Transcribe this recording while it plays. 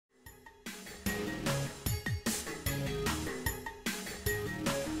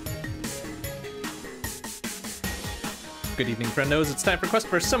Good evening, friendos. It's time for Quest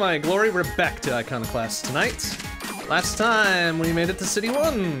for Semi-Glory. We're back to Iconoclasts tonight. Last time we made it to City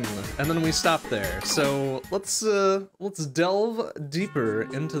 1, and then we stopped there. So let's delve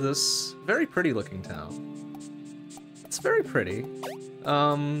deeper into this very pretty looking town. It's very pretty.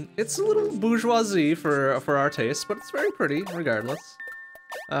 It's a little bourgeoisie for our taste, but it's very pretty regardless.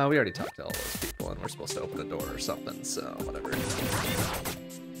 We already talked to all those people, and we're supposed to open a door or something, so whatever.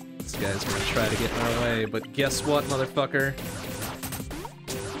 This guy's gonna try to get in our way, but guess what, motherfucker?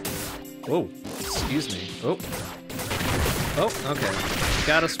 Whoa, excuse me. Oh. Oh, okay.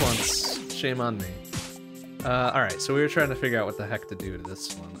 Got us once. Shame on me. Alright, so we were trying to figure out what the heck to do to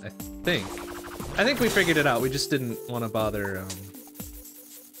this one. I think we figured it out. We just didn't want to bother,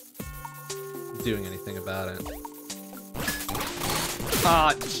 doing anything about it.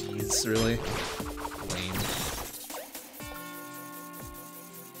 Ah, jeez, really? Lame.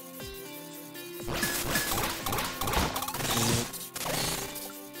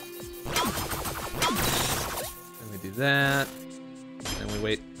 Then we do that. Then we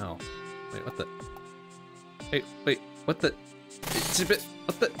wait. Oh. Wait, what the? Hey, wait, what the?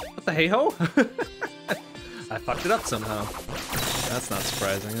 What the hey-ho? I fucked it up somehow. That's not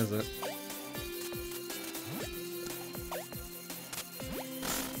surprising, is it?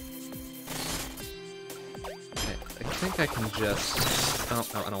 I think I can just... Oh,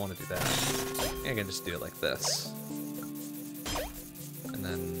 I don't want to do that. I think I can just do it like this. And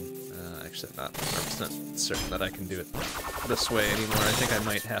then... actually, I'm not 100% certain that I can do it this way anymore. I think I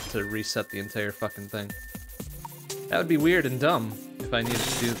might have to reset the entire fucking thing. That would be weird and dumb if I needed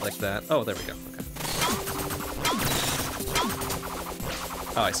to do it like that. Oh, there we go. Okay.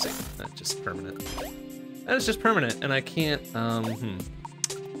 Oh, I see. That's just permanent. That is just permanent, and I can't... I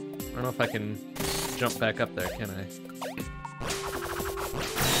don't know if I can jump back up there, can I?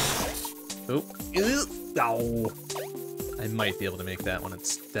 Oh. Ow. I might be able to make that when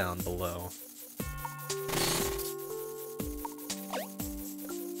it's down below.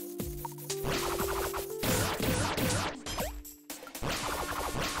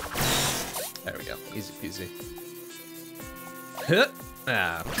 There we go. Easy peasy.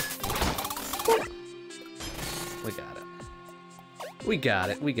 Ah. We got it. We got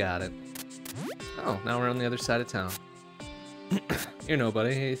it. We got it. Oh, now we're on the other side of town. You're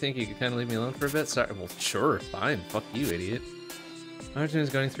nobody. You think you could kind of leave me alone for a bit? Sorry. Well, sure. Fine. Fuck you, idiot. Arjun is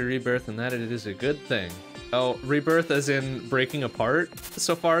going through rebirth, and that it is a good thing. Oh, rebirth as in breaking apart,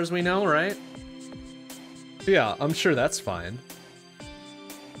 so far as we know, right? Yeah, I'm sure that's fine.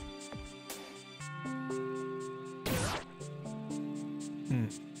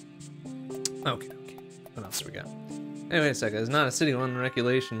 Okay. What else do we got? Anyway, a second. It's not a City 1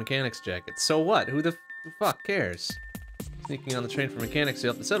 regulation mechanics jacket. So what? Who the fuck cares? Sneaking on the train for mechanics to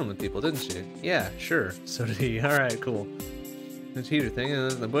help the settlement people, didn't you? Yeah, sure. So did he. Alright, cool. There's a heater thing, and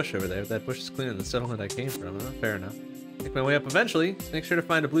there's the bush over there. That bush is cleaner than the settlement I came from. Fair enough. Make my way up eventually. Just make sure to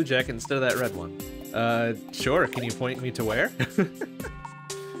find a blue jacket instead of that red one. Sure. Can you point me to where?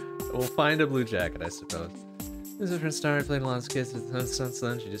 We'll find a blue jacket, I suppose. This is a different star. I played a lot of kids since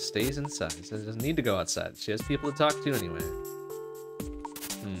then. She just stays inside. She doesn't need to go outside. She has people to talk to anyway.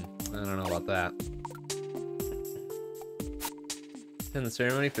 I don't know about that. Attend the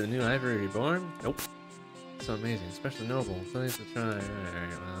ceremony for the new Ivory Reborn? Nope. So amazing, especially noble. Please to try.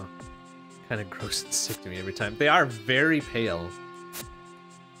 Alright, well. Kind of gross and sick to me every time. They are very pale.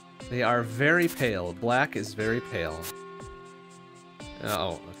 They are very pale. Black is very pale.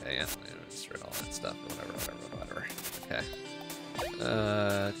 Oh, okay, yeah. Just read all that stuff. Whatever. Okay.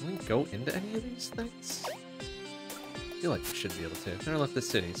 Can we go into any of these things? I feel like we should be able to. Never left the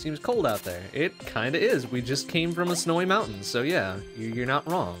city. Seems cold out there. It kinda is. We just came from a snowy mountain, so yeah, you're not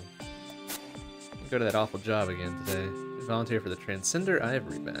wrong. Go to that awful job again today. Volunteer for the Transcender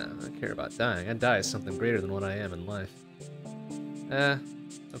Ivory Band. I don't care about dying. I'd die as something greater than what I am in life.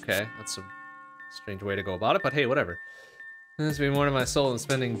 Okay. That's a strange way to go about it, but hey, whatever. This would be more to my soul than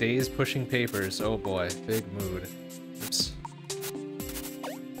spending days pushing papers. Oh boy, big mood. Oops.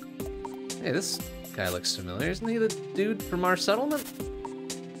 Hey, this guy looks familiar. Isn't he the dude from our settlement?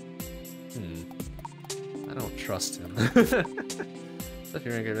 I don't trust him. Stuff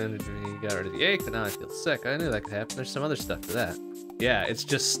you recommended to me got rid of the ache, but now I feel sick. I knew that could happen. There's some other stuff to that. Yeah, it's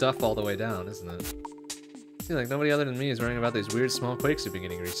just stuff all the way down, isn't it? I feel like nobody other than me is worrying about these weird small quakes we've been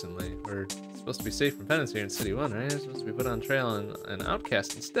getting recently. We're supposed to be safe from penance here in City 1, right? We're supposed to be put on trail and an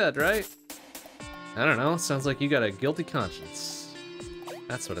outcast instead, right? I don't know. Sounds like you got a guilty conscience.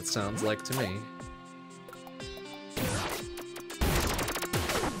 That's what it sounds like to me.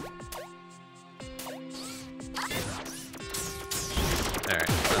 Alright,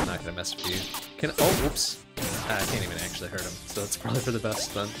 I'm not gonna mess with you. Oh, whoops. I can't even actually hurt him, so it's probably for the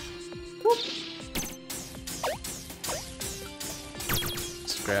best then.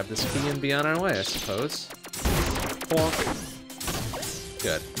 Just grab this key and be on our way, I suppose. Plonk.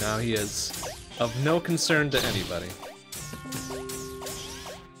 Good. Now he is of no concern to anybody.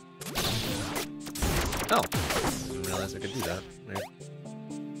 Oh, didn't realize I could do that. Weird.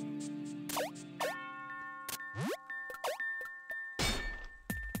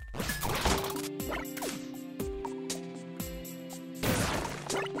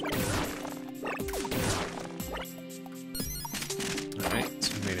 Alright,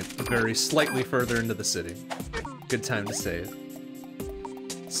 so we made it very slightly further into the city. Good time to save.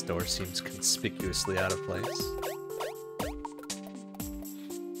 Store seems conspicuously out of place.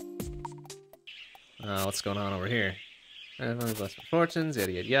 What's going on over here? Blessed fortunes,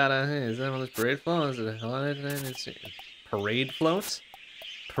 yada yada yada. Hey, is that on this parade float? Is it a holiday today? Parade float?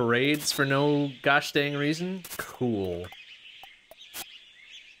 Parades for no gosh dang reason? Cool.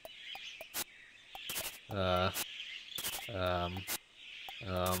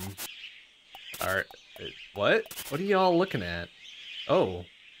 What? What are y'all looking at? Oh.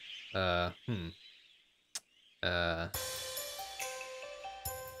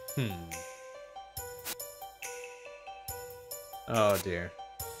 Oh dear.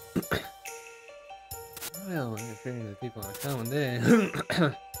 Well, I'm fearing the people on a common day.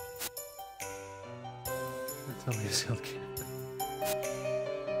 Tell me it's healthcare.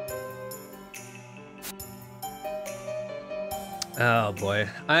 Oh boy,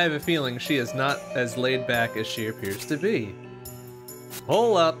 I have a feeling she is not as laid back as she appears to be.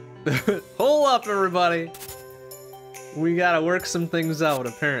 Hold up. Hold up, everybody. We gotta work some things out,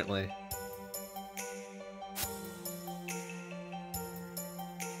 apparently.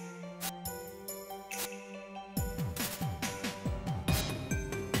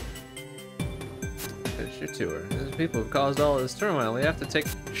 Finish your tour. These people have caused all this turmoil. We have to take...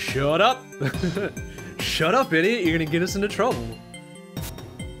 Shut up! Shut up, idiot! You're gonna get us into trouble.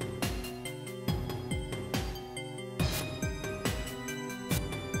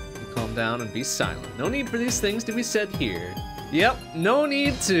 Down and be silent. No need for these things to be said here. Yep, no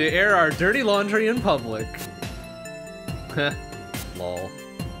need to air our dirty laundry in public. Lol.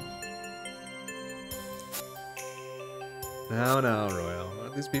 No, Royal.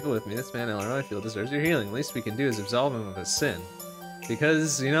 Want these people with me? This man, Elroy, I feel, deserves your healing. The least we can do is absolve him of his sin.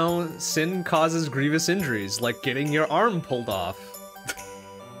 Because, you know, sin causes grievous injuries, like getting your arm pulled off.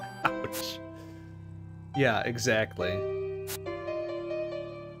 Ouch. Yeah, exactly.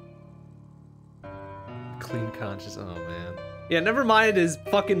 Clean conscious, oh man. Yeah, never mind his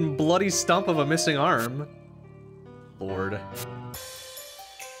fucking bloody stump of a missing arm. Lord.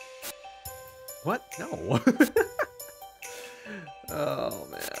 What? No. Oh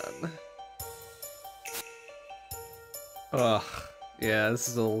man. Ugh. Yeah,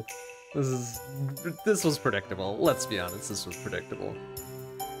 this was predictable. Let's be honest, this was predictable.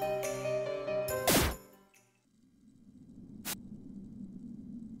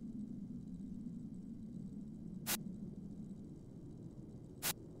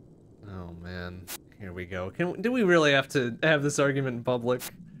 Here we go. Do we really have to have this argument in public?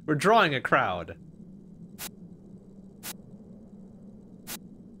 We're drawing a crowd.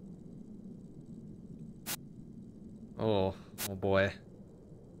 Oh boy.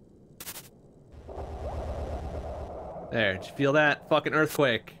 There, did you feel that? Fucking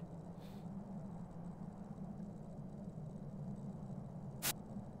earthquake.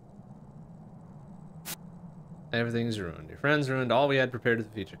 Everything's ruined. Your friends ruined all we had prepared for the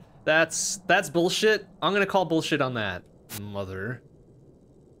future. That's bullshit. I'm gonna call bullshit on that, mother.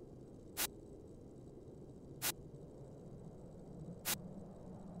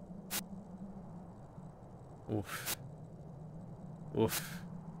 Oof. Oof.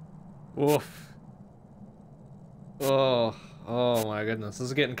 Oof. Oh my goodness, this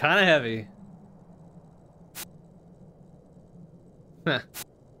is getting kind of heavy. Huh.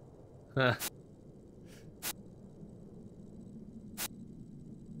 Huh.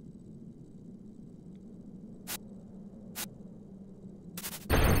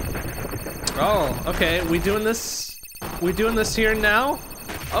 Oh, okay, we doing this here and now?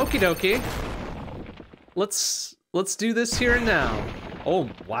 Okie dokie. Let's do this here and now. Oh,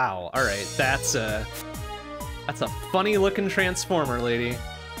 wow. All right, that's a funny looking transformer, lady.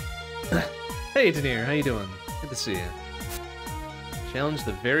 Hey, Denier, how you doing? Good to see you. Challenge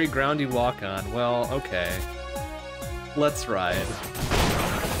the very ground you walk on. Well, okay. Let's ride.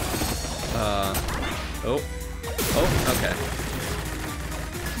 Oh, okay.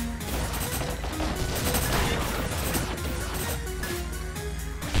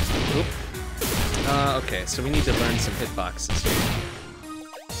 Okay, so we need to learn some hitboxes here.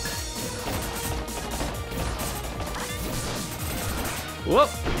 Whoop!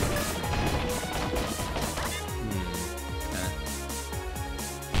 Okay.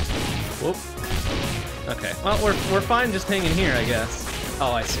 Whoop. Okay, well, we're fine just hanging here, I guess.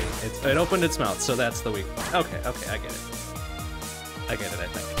 Oh, I see. It opened its mouth, so that's the weak point. Okay, okay, I get it. I get it, I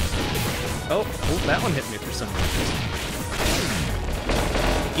think. Oh, that one hit me for some reason.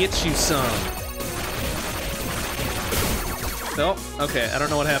 Get you some. Oh, okay, I don't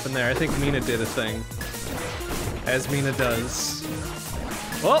know what happened there. I think Mina did a thing. As Mina does.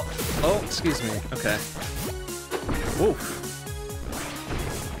 Oh, excuse me. Okay. Oof.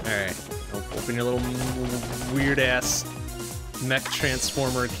 Alright. Open your little weird-ass mech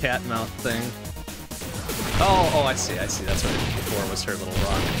transformer cat mouth thing. Oh, I see. That's what it did before, was her little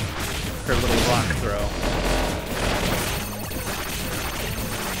rock. Her little rock throw.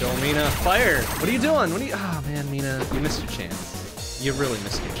 Go, Mina. Fire! What are you doing? Oh, man, Mina. You missed your chance. You really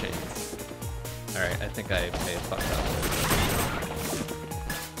missed your chance. Alright, I think I may have fucked up.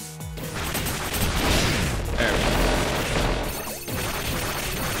 There we go.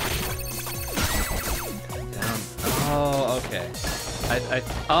 Down. Oh, okay.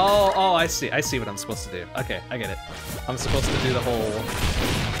 I see. I see what I'm supposed to do. Okay, I get it. I'm supposed to do the whole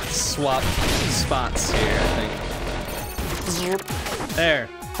swap spots here, I think. There.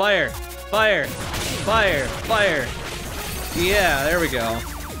 Fire! Fire! Fire! Fire! Yeah, there we go.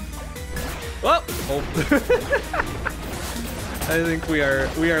 Whoa! Oh. I think we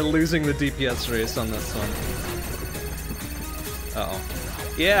are losing the DPS race on this one. Uh-oh.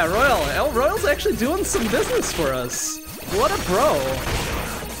 Yeah, Royal's actually doing some business for us. What a bro.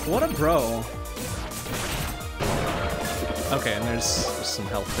 What a bro. Okay, and there's some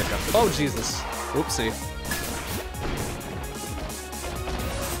health pickup. Oh, Jesus. Whoopsie.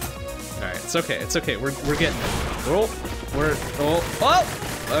 Alright, it's okay, we're getting it.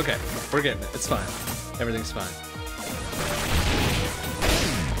 Okay, we're getting it, it's fine. Everything's fine.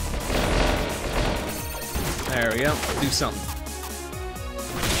 There we go, do something.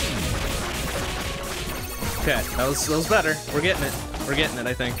 Okay, that was better. We're getting it,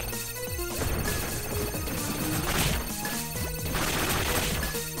 I think.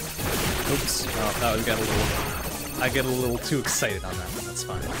 Oops, oh, that got a little... I get a little too excited on that one, that's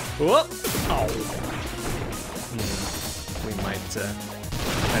fine. Whoop! Oh! We might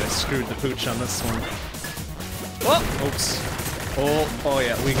have screwed the pooch on this one. Whoop! Oops. Oh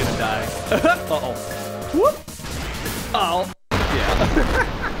yeah, we gonna die. Uh-oh. Whoop! Oh! Yeah.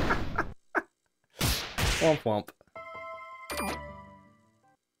 Womp womp.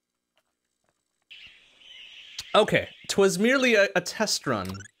 Okay, 'twas merely a test run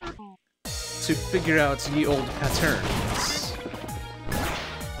to figure out ye old patterns.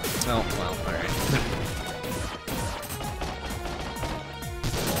 Oh, well, alright.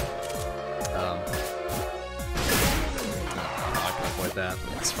 I can avoid that,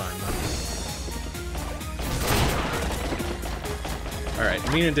 it's fine though. Alright,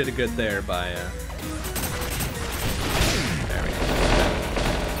 Mina did a good there by, there we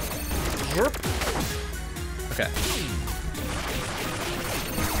go. Okay.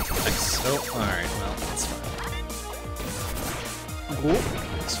 Nice. Oh, alright, well, that's fine. Ooh,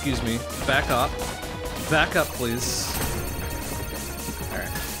 excuse me. Back up. Back up, please.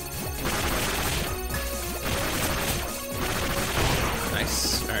 Alright.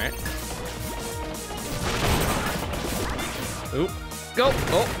 Nice. Alright. Ooh. Go!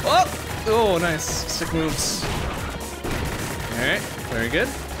 Oh! Oh! Oh, nice. Sick moves. Alright, very good.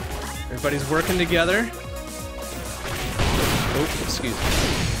 Everybody's working together. Oh, excuse me.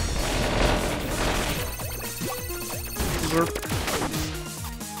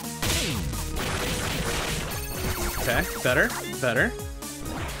 Okay, better.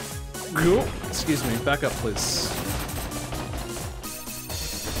 Cool. Excuse me, back up, please.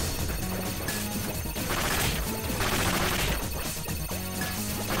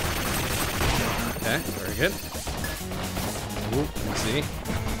 Okay, very good. Ooh, let's see.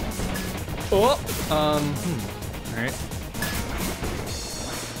 Oh, alright.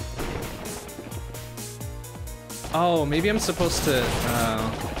 Oh, maybe I'm supposed to,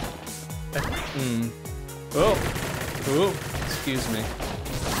 Oh! Oh! Excuse me.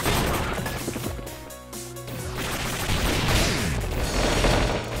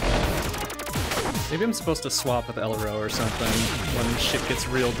 Maybe I'm supposed to swap with Elro or something when shit gets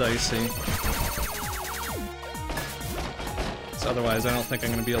real dicey. So otherwise, I don't think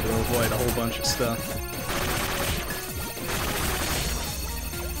I'm gonna be able to avoid a whole bunch of stuff.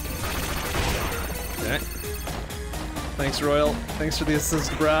 Okay. Thanks, Royal. Thanks for the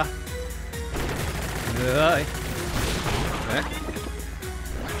assist, brah. Okay.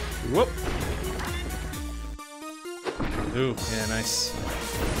 Whoop. Ooh, yeah, nice.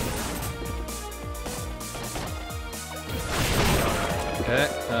 Okay,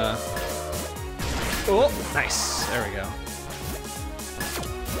 oh, nice. There we go.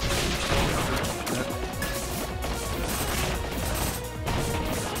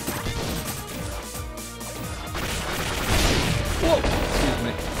 Whoa! Excuse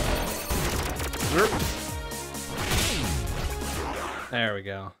me. There we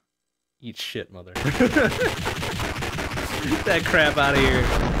go. Eat shit, mother. Get that crap out of here.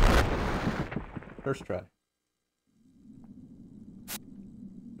 First try.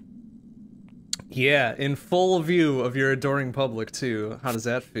 Yeah, in full view of your adoring public, too. How does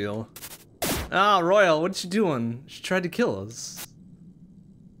that feel? Ah, Royal, what you doing? She tried to kill us.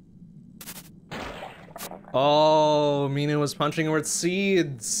 Oh, Mina was punching her with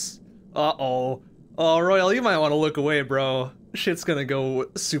seeds. Uh-oh. Oh, Royal, you might want to look away, bro. Shit's gonna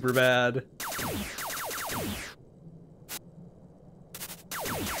go super bad.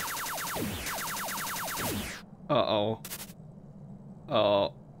 Uh-oh.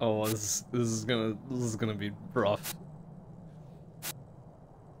 Oh. Oh, this is gonna be rough.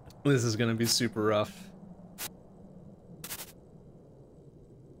 This is gonna be super rough.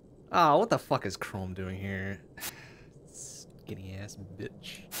 Ah, what the fuck is Chrome doing here? Skinny ass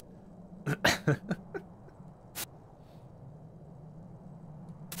bitch.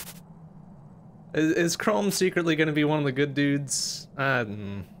 Is Chrome secretly gonna be one of the good dudes? I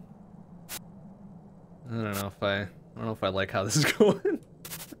don't know if I like how this is going.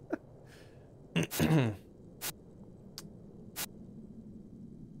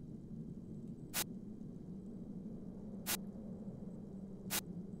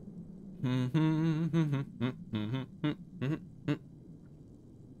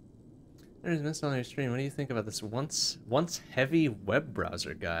 There's missed on your stream. What do you think about this once heavy web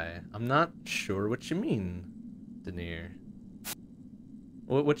browser guy? I'm not sure what you mean, Denier.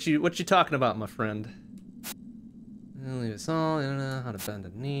 What you talking about, my friend? Leave us all. You don't know how to bend a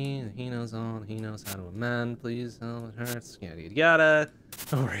knee. He knows all. He knows how to amend. Please, oh, it hurts. Yada yada yada.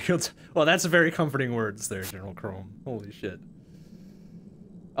 Oh, well, that's very comforting words there, General Chrome. Holy shit.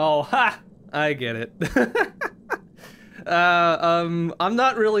 Oh, ha! I get it. I'm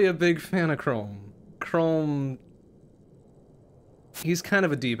not really a big fan of Chrome. Chrome, he's kind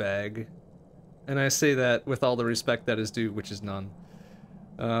of a D-bag. And I say that with all the respect that is due, which is none.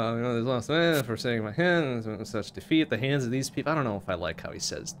 There's lots of forsaking my hand, such defeat at the hands of these people. I don't know if I like how he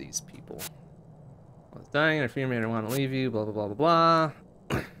says these people. I was dying, I fear me, I don't want to leave you, blah, blah, blah, blah,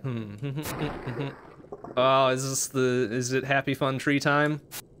 blah. Oh, is it happy fun tree time?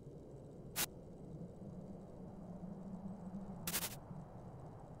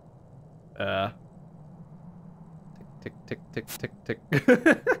 Tick, tick, tick, tick, tick,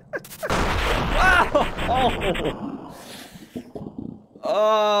 tick. Wow!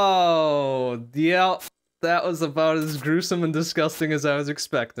 Oh, yeah, that was about as gruesome and disgusting as I was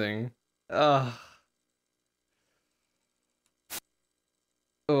expecting. Oh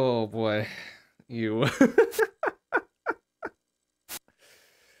boy, you.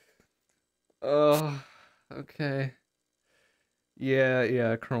 Oh, okay.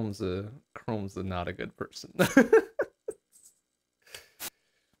 Yeah, Chrome's not a good person.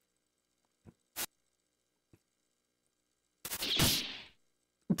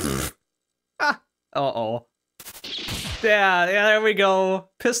 Ah, uh-oh. Yeah, there we go.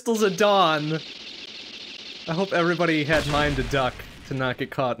 Pistols at dawn. I hope everybody had mind to duck to not get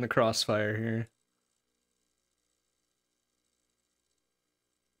caught in the crossfire here.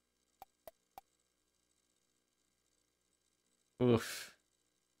 Oof.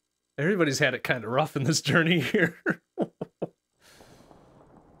 Everybody's had it kind of rough in this journey here.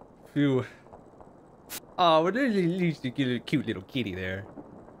 Phew. Oh, but there's at least a cute little kitty there.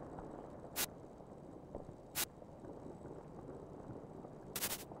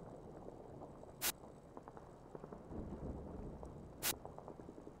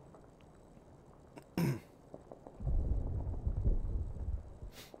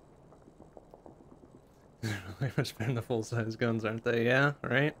 They're much better than the full-size guns, aren't they? Yeah,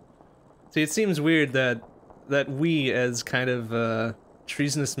 right? See, it seems weird that we, as kind of,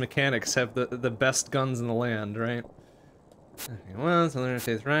 treasonous mechanics, have the best guns in the land, right? Well, so the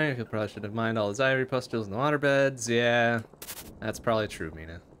interface right, you probably should have mined all his ivory pustules in the waterbeds. Yeah, that's probably true,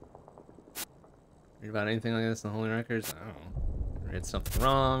 Mina. Read about anything like this in the Holy Records? I don't know. Read something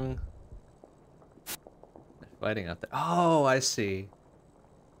wrong. They're fighting out there. Oh, I see.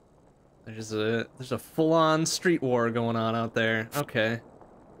 There's a full-on street war going on out there. Okay.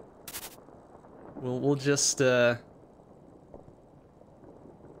 We'll just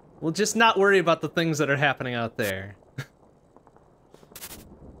not worry about the things that are happening out there.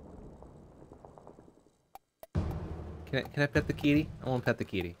 Can I pet the kitty? I won't pet the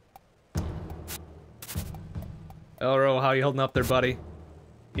kitty. Elro, how you holding up there, buddy?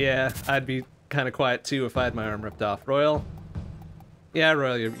 Yeah, I'd be kind of quiet too if I had my arm ripped off. Royal? Yeah,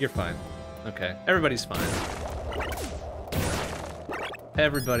 Royal, you're fine. Okay, everybody's fine.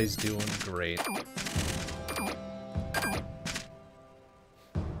 Everybody's doing great.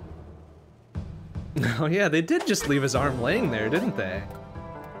 Oh yeah, they did just leave his arm laying there, didn't they?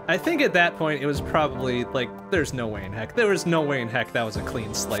 I think at that point it was probably, like, there's no way in heck. There was no way in heck that was a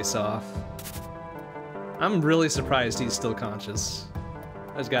clean slice off. I'm really surprised he's still conscious.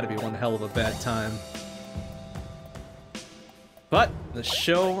 There's gotta be one hell of a bad time. But the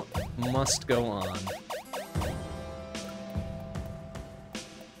show must go on.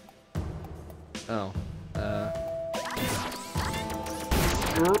 Oh,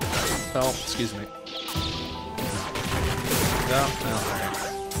 oh, excuse me.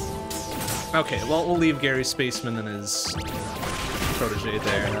 Oh, okay, well, we'll leave Gary Spaceman and his protege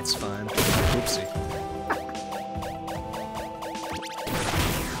there, that's fine. Oopsie.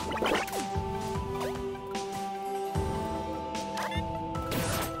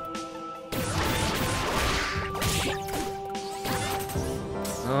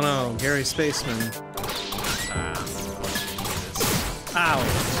 Oh no, Gary Spaceman. Ah. Ow.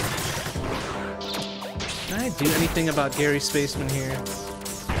 Can I do anything about Gary Spaceman here?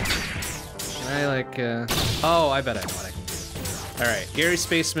 Can I, like, oh, I bet I know what I can do. Alright, Gary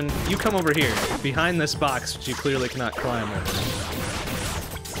Spaceman, you come over here, behind this box, which you clearly cannot climb over.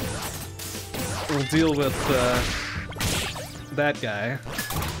 We'll deal with, that guy.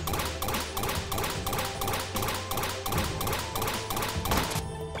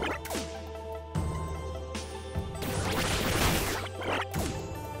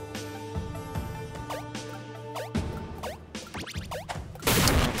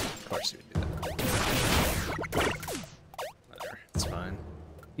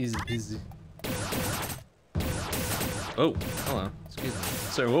 Easy. Oh, hello. Excuse me.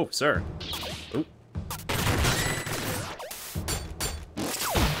 Sir, whoa, sir. Oh.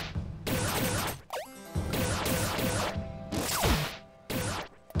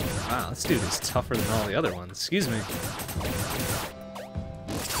 Wow, this dude is tougher than all the other ones. Excuse me.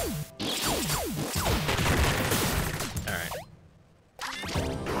 Alright.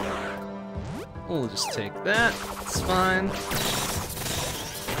 We'll just take that. It's fine.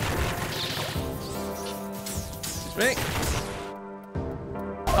 Right.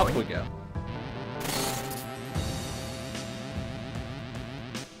 Up we go.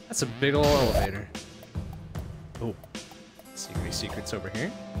 That's a big ol' elevator. Oh. Secrets over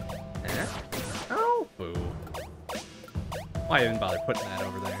here. Eh? Oh, boo. Why even bother putting that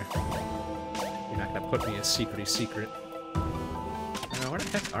over there? You're not gonna put me a secret. Where the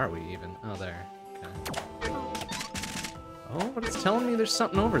heck are we even? Oh, there. Okay. Oh, but it's telling me there's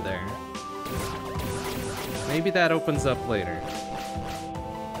something over there. Maybe that opens up later.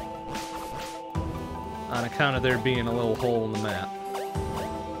 On account of there being a little hole in the map.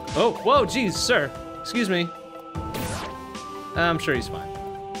 Oh, whoa, geez, sir. Excuse me. I'm sure he's fine.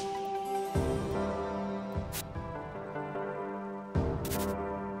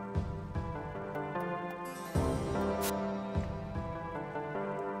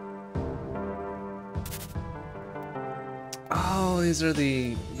 Oh, these are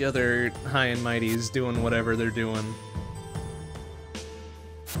the other high and mighties doing whatever they're doing.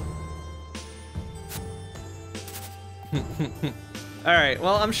 Alright,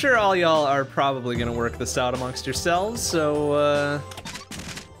 well, I'm sure all y'all are probably gonna work this out amongst yourselves, so,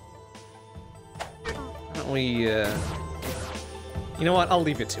 why don't we, you know what? I'll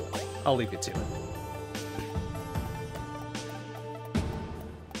leave you to it. I'll leave you to it.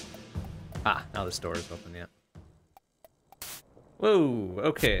 Ah, now this door is open, yeah. Whoa,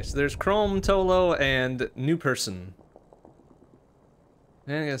 okay, so there's Chrome, Tolo, and new person.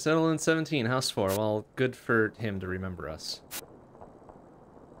 And I gotta settle in 17, house 4. Well, good for him to remember us.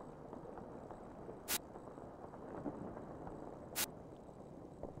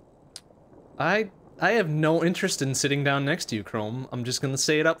 I have no interest in sitting down next to you, Chrome. I'm just gonna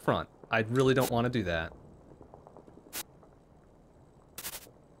say it up front. I really don't want to do that.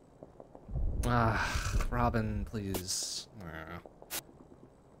 Ah, Robin, please.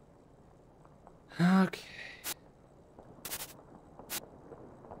 Okay.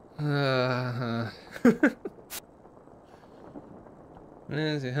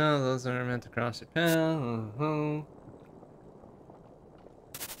 See how those are meant to cross your path.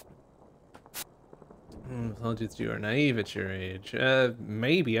 Told you that you are naive at your age.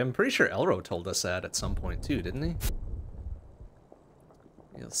 Maybe. I'm pretty sure Elro told us that at some point too, didn't he?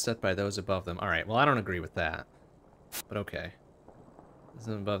 You'll set by those above them. Alright, well I don't agree with that. But okay. Those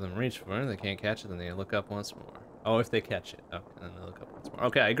above them reach for it, they can't catch it, then they look up once more. Oh, if they catch it. Okay, then they look up once more.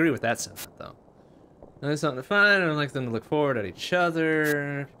 Okay, I agree with that sentiment though. There's something to find, I don't like them to look forward at each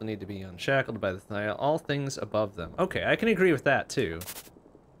other. People need to be unshackled by the all things above them. Okay, I can agree with that too.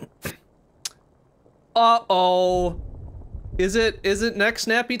 Uh-oh. Is it neck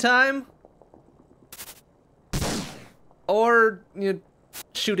snappy time? Or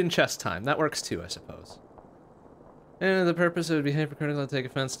shooting chest time. That works too, I suppose. And the purpose would be hypocritical to take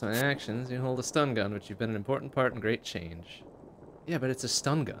offense to my actions. You hold a stun gun, which you've been an important part in great change. Yeah, but it's a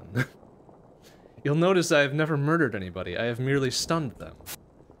stun gun. You'll notice I have never murdered anybody. I have merely stunned them.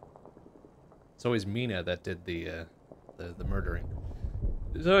 It's always Mina that did the murdering.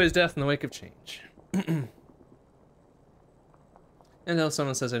 There's always death in the wake of change. And though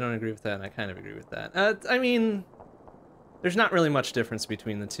someone says I don't agree with that, and I kind of agree with that. I mean, there's not really much difference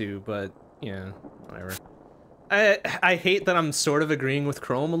between the two, but, yeah, whatever. I hate that I'm sort of agreeing with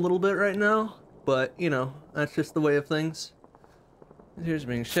Chrome a little bit right now, but, you know, that's just the way of things. Tears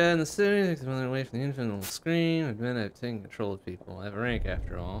being shed in the city, takes them away from the infinite screen. Admit I've taken control of people. I have a rank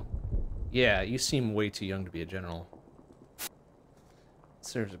after all. Yeah, you seem way too young to be a general.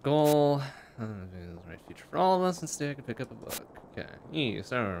 Serves a goal. The right future for all of us. Instead, I can pick up a book. Okay.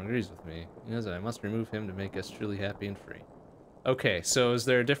 Sandberg agrees with me. He knows that I must remove him to make us truly happy and free. Okay, so is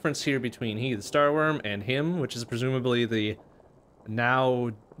there a difference here between he, the Starworm, and him, which is presumably the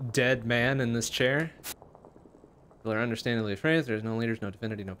now dead man in this chair? People are understandably afraid. There's no leaders, no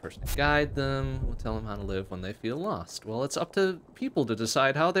divinity, no person to guide them. We'll tell them how to live when they feel lost. Well, it's up to people to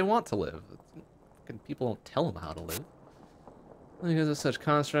decide how they want to live. People don't tell them how to live. Because of such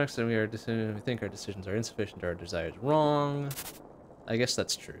constructs that we think our decisions are insufficient, our desires wrong. I guess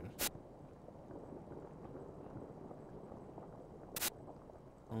that's true.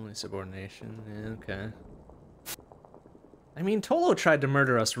 Only subordination. Yeah, okay. I mean, Tolo tried to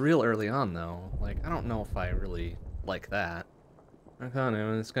murder us real early on, though. Like, I don't know if I really like that.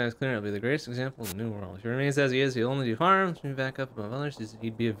 When this guy's clear, it'll be the greatest example of the new world. If he remains as he is, he'll only do harm. If he back up above others,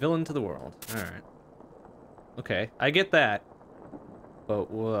 he'd be a villain to the world. Alright. Okay, I get that. But,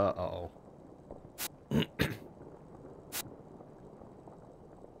 uh-oh.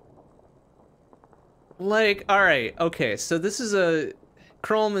 Like, alright, okay, so this is a...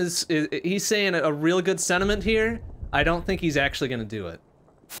 Chrome is he's saying a real good sentiment here. I don't think he's actually gonna do it.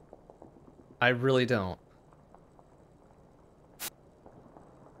 I really don't.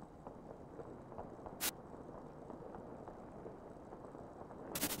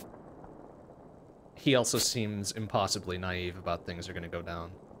 He also seems impossibly naive about things are gonna go down,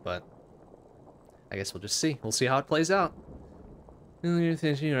 but I guess we'll just see. We'll see how it plays out.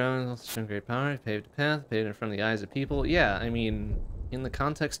 Some great power, paved a path, paved in front of the eyes of people. Yeah, I mean, in the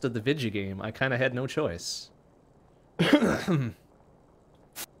context of the Vigi game, I kind of had no choice.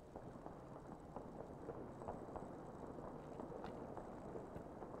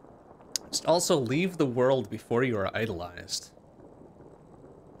 Just also leave the world before you are idolized.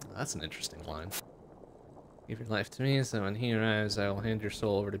 That's an interesting line. Give your life to me, so when he arrives, I will hand your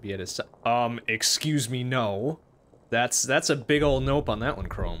soul over to be at his side. Excuse me, no. That's a big old nope on that one,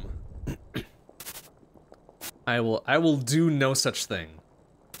 Chrome. I will do no such thing.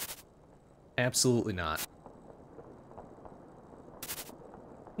 Absolutely not.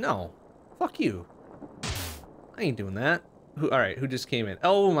 No. Fuck you. I ain't doing that. Alright, who just came in?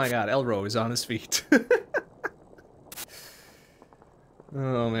 Oh my god, Elro is on his feet.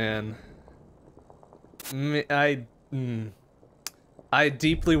 Oh man. I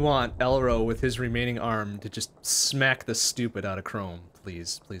deeply want Elro with his remaining arm to just smack the stupid out of Chrome.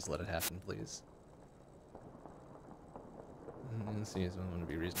 Please, please let it happen, please. Let's see, I want to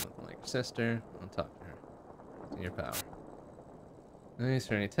be reasonable like your sister. I'll talk to her. In your power. Nice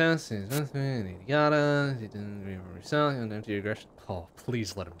for any tests, he's with me, and yada. He didn't remember himself, and empty aggression. Oh,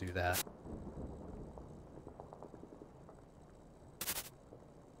 please let him do that.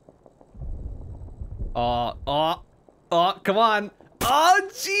 Oh, come on. Oh,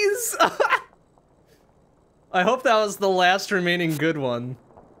 jeez. I hope that was the last remaining good one.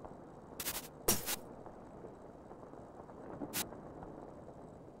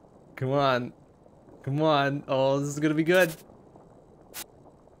 Come on. Come on. Oh, this is gonna be good.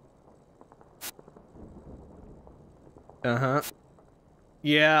 Uh-huh.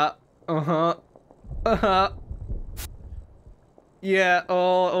 Yeah. Uh-huh. Uh-huh. Yeah.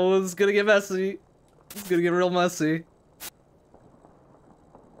 Oh, this is gonna get messy. It's gonna get real messy.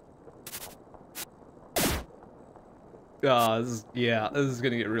 Oh, yeah, this is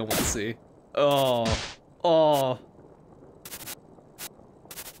gonna get real messy. Oh, oh.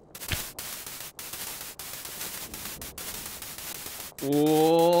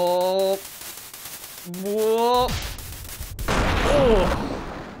 Whoa. Whoa. Oh.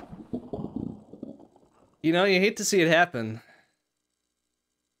 You know, you hate to see it happen.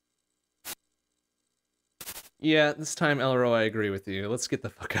 Yeah, this time, Elro, I agree with you. Let's get the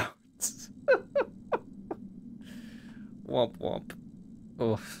fuck out. Womp womp.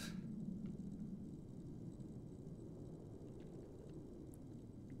 Oof.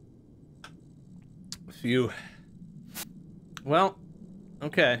 Phew. Well,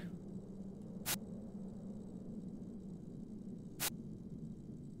 okay.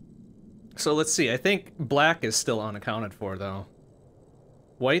 So let's see. I think Black is still unaccounted for, though.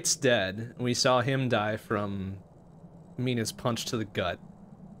 White's dead. We saw him die from Mina's punch to the gut.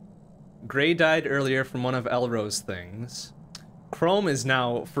 Gray died earlier from one of Elro's things. Chrome is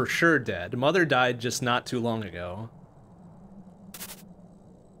now for sure dead. Mother died just not too long ago.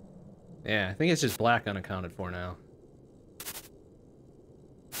 Yeah, I think it's just Black unaccounted for now.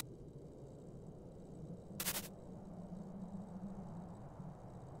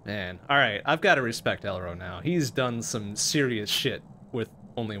 Man, alright, I've got to respect Elro now. He's done some serious shit with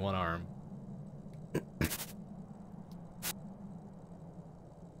only one arm.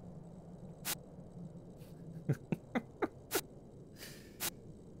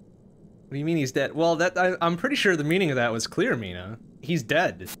 What do you mean he's dead? Well, I'm pretty sure the meaning of that was clear, Mina. He's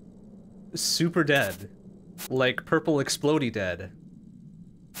dead. Super dead. Like purple explodey dead.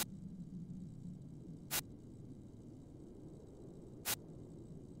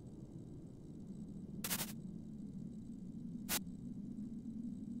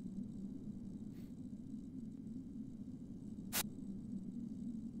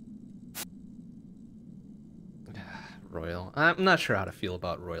 Royal. I'm not sure how to feel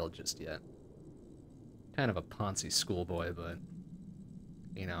about Royal just yet. Kind of a poncy schoolboy, but,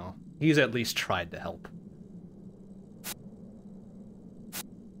 you know, he's at least tried to help.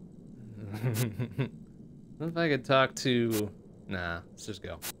 If I could talk to... Nah, let's just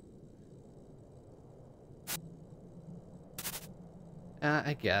go.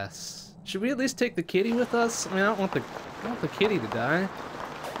 I guess. Should we at least take the kitty with us? I mean, I don't want the kitty to die.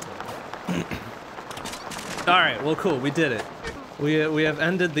 Alright, well cool, we did it. We have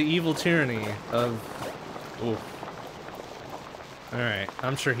ended the evil tyranny of... Ooh. Alright,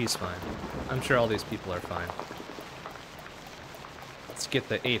 I'm sure he's fine. I'm sure all these people are fine. Let's get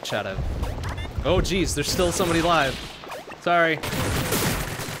the H out of... Oh geez, there's still somebody alive. Sorry.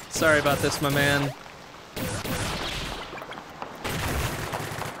 Sorry about this, my man.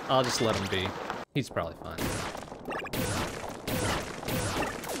 I'll just let him be. He's probably fine.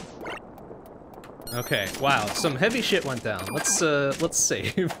 Okay, wow, some heavy shit went down. Let's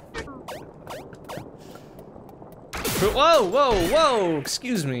save. Whoa, whoa, whoa,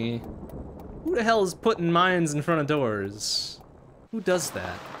 excuse me. Who the hell is putting mines in front of doors? Who does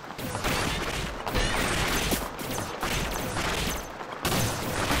that?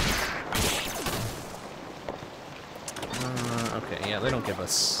 Okay, yeah, they don't give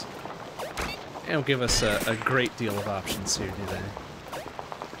us a great deal of options here, do they?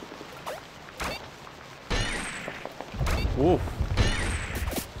 Whoa.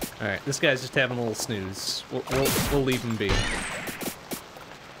 Alright, this guy's just having a little snooze. We'll leave him be.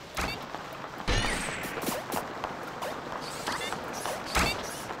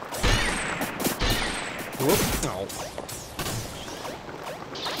 Whoop. Oh.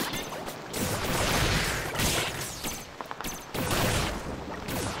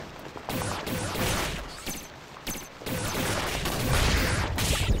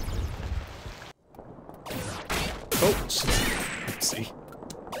 Oh, oopsie.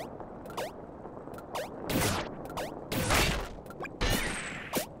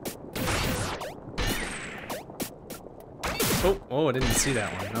 Oh, I didn't see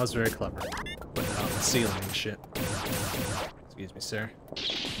that one. That was very clever. Putting it on the ceiling and shit. Excuse me, sir.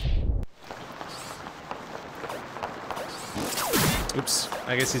 Oops.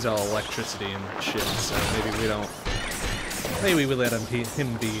 I guess he's all electricity and shit, so maybe we don't... Maybe we let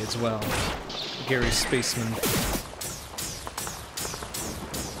him be as well. Gary Spaceman.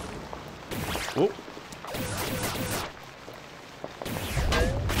 Whoop.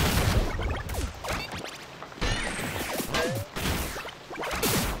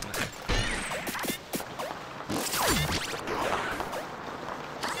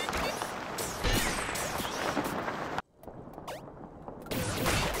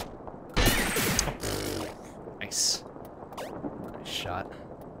 Nice. Nice shot.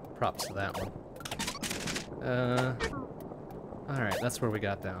 Props to that one. Alright, that's where we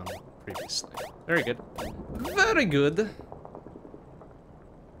got down previously. Very good. Very good.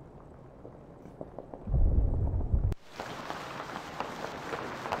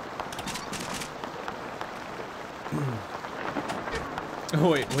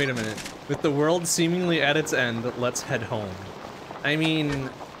 Oh, wait a minute. With the world seemingly at its end, let's head home. I mean...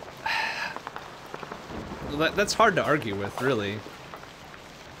 that's hard to argue with, really.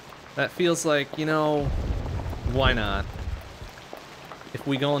 That feels like, you know... Why not? If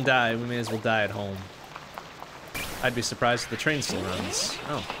we go and die, we may as well die at home. I'd be surprised if the train still runs.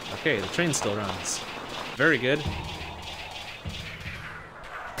 Oh, okay, the train still runs. Very good.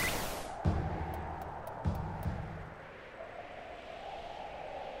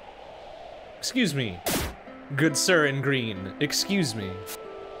 Excuse me, good sir in green. Excuse me.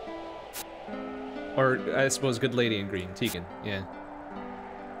 Or, I suppose, good lady in green. Tegan, yeah.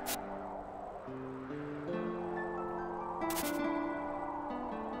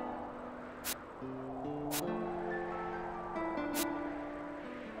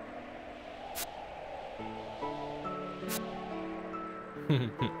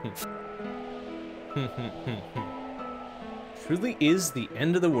 Truly is the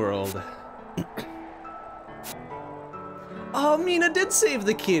end of the world. Oh, Mina did save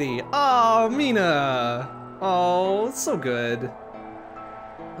the kitty. Oh, Mina. Oh, it's so good.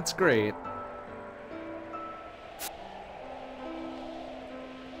 That's great.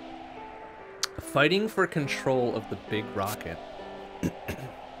 Fighting for control of the big rocket.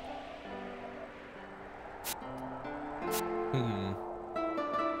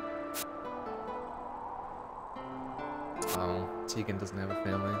 Oh, Tegan doesn't have a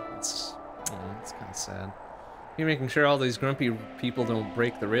family. It's kind of sad. You're making sure all these grumpy people don't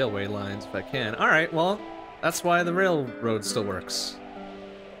break the railway lines if I can. Alright, well, that's why the railroad still works.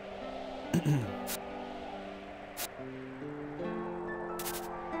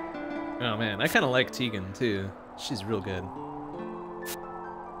 Oh man, I kind of like Tegan too. She's real good.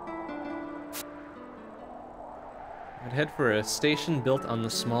 I'd head for a station built on the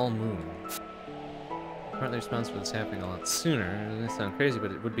small moon. Partly responsible for this happening a lot sooner. It may sound crazy,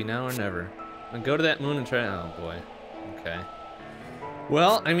 but it would be now or never. I'll go to that moon and try. Oh boy. Okay.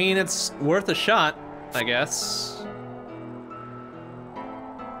 Well, I mean, it's worth a shot, I guess.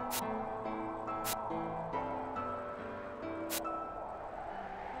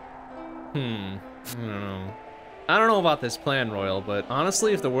 I don't know. I don't know about this plan, Royal, but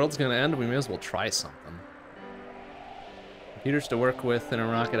honestly, if the world's gonna end, we may as well try something. Computers to work with in a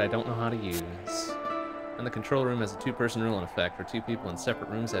rocket I don't know how to use. And the control room has a two-person rule in effect, where two people in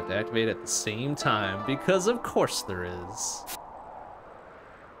separate rooms have to activate at the same time, because of course there is.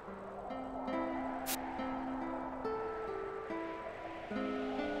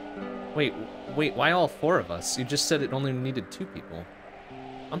 Wait, why all four of us? You just said it only needed two people.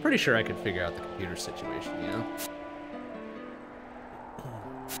 I'm pretty sure I could figure out the computer situation, you know?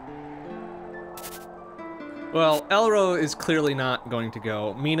 Well, Elro is clearly not going to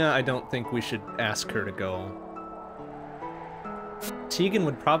go. Mina, I don't think we should ask her to go. Tegan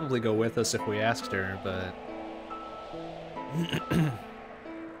would probably go with us if we asked her, but...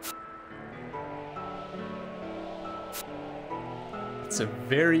 It's a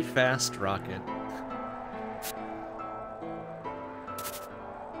very fast rocket.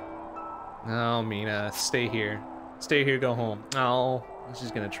 Oh, Mina, stay here. Stay here, go home. Oh,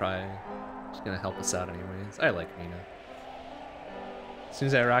 she's gonna try. She's gonna help us out anyways. I like Mina. As soon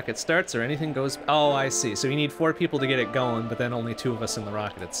as that rocket starts or anything goes... Oh, I see. So you need 4 people to get it going, but then only 2 of us in the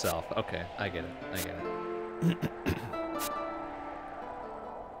rocket itself. Okay, I get it. I get it.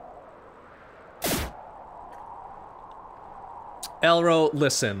 Elro,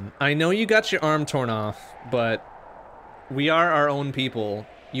 listen. I know you got your arm torn off, but we are our own people.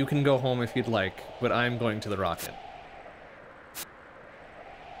 You can go home if you'd like, but I'm going to the rocket.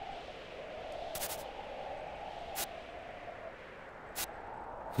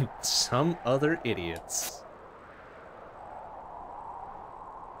 Some other idiots.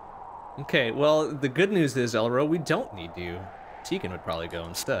 Okay, well, the good news is, Elro, we don't need you. Tegan would probably go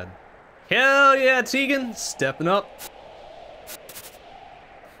instead. Hell yeah, Tegan! Stepping up.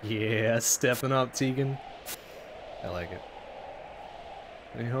 Yeah, stepping up, Tegan. I like it.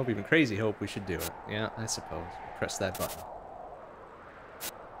 I hope, even crazy hope, we should do it. Yeah, I suppose. Press that button.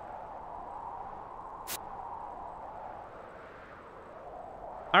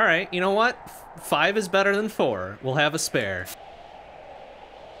 Alright, you know what? 5 is better than 4. We'll have a spare.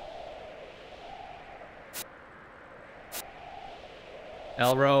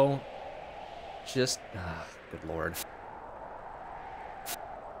 Elro, just... good lord.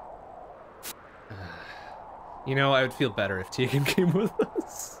 You know, I would feel better if Tegan came with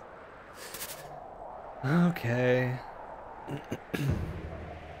us. Okay.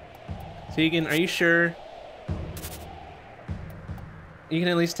 Tegan, are you sure? You can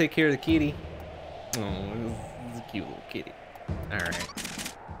at least take care of the kitty. Oh, this is a cute little kitty. Alright.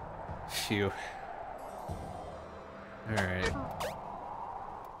 Phew. Alright.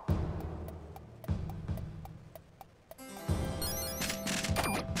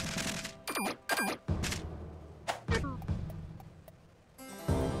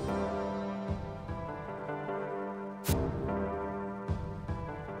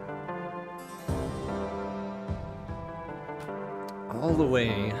 All the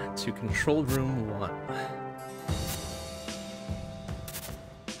way to control room 1.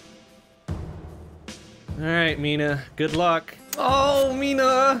 Alright, Mina. Good luck. Oh,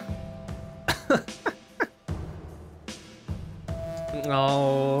 Mina!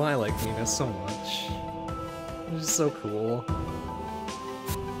 Oh, I like Mina so much. She's so cool.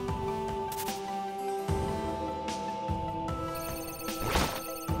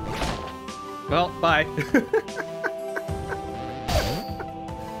 Well, bye.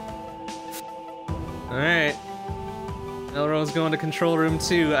 Alright. Elro's going to control room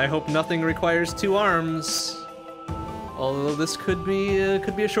 2. I hope nothing requires 2 arms. Although this could be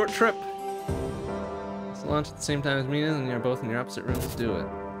a short trip. Let's launch at the same time as Mina, and you're both in your opposite rooms. Do it.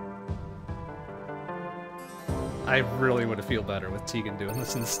 I really would feel better with Tegan doing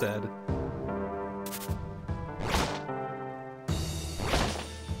this instead.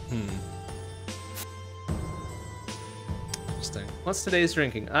 Interesting. What's today's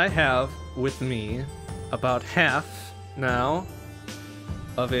drinking? I have with me about half now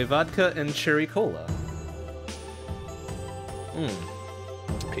of a vodka and cherry cola.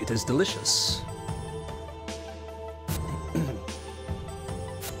 It is delicious.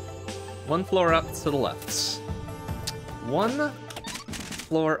 One floor up to the left. One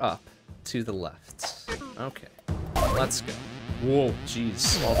floor up to the left. Okay, let's go. Whoa,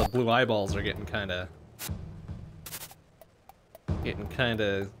 jeez, all the blue eyeballs are getting kinda...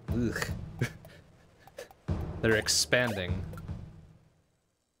 ugh. They're expanding.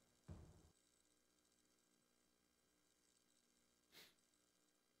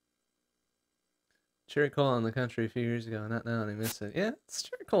 Cherry cola in the country a few years ago, not now, and I miss it. Yeah,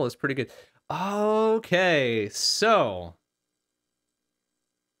 cherry cola is pretty good. Okay, so...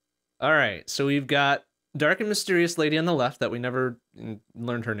 Alright, so we've got Dark and Mysterious Lady on the left that we never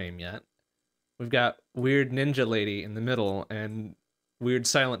learned her name yet. We've got Weird Ninja Lady in the middle, and Weird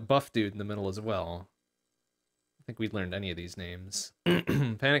Silent Buff Dude in the middle as well. I think we learned any of these names.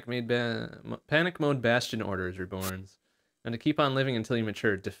 Panic Mode Bastion Orders Reborn. And to keep on living until you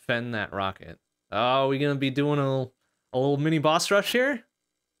mature, defend that rocket. Oh, we gonna be doing a little mini boss rush here?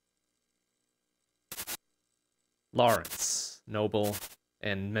 Lawrence, Noble,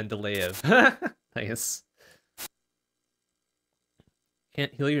 and Mendeleev. Nice.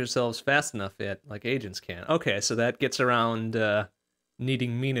 Can't heal yourselves fast enough yet, like agents can. Okay, so that gets around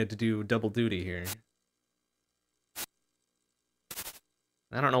needing Mina to do double duty here.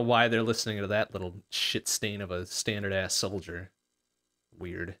 I don't know why they're listening to that little shit stain of a standard-ass soldier.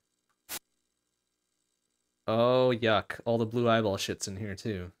 Weird. Oh, yuck. All the blue eyeball shit's in here,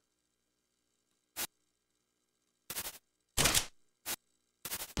 too.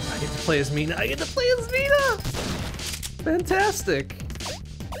 I get to play as Mina! I get to play as Mina! Fantastic!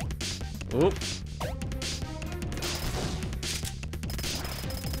 Oop.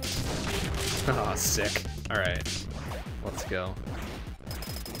 Oh, sick. Alright. Let's go.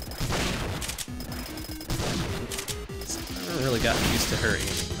 I haven't really gotten used to her aiming,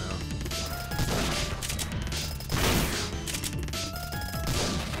 though.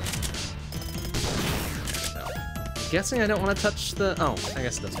 I'm guessing I don't want to touch the... Oh, I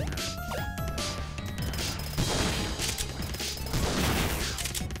guess it doesn't matter.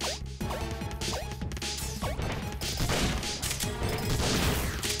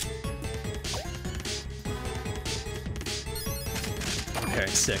 Okay,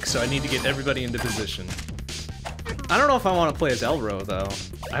 sick. So I need to get everybody into position. I don't know if I want to play as Elro, though.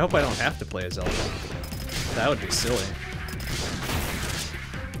 I hope I don't have to play as Elro. That would be silly.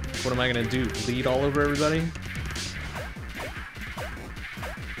 What am I gonna do? Lead all over everybody?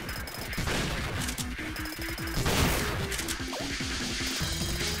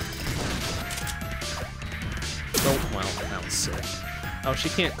 Oh, wow, that was sick. Oh, she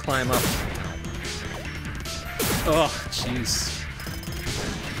can't climb up. Oh, jeez.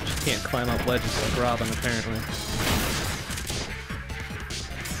 She can't climb up ledges like Robin, apparently.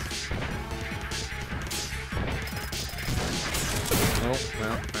 Oh,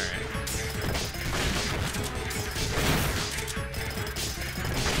 well, alright.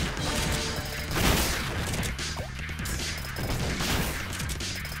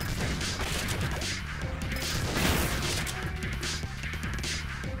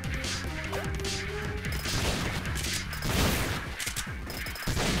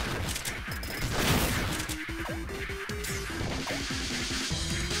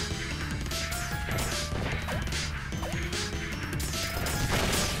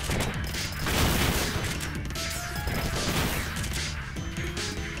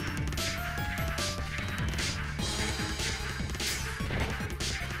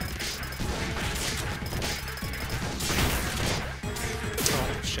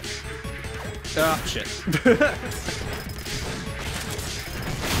 Oh, shit.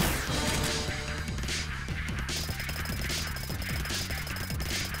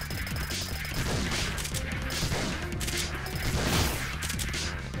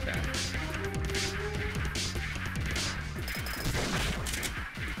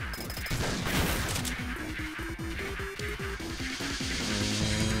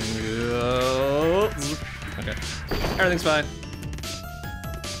 Okay. Everything's fine.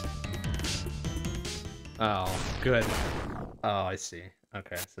 Oh, good. Oh, I see.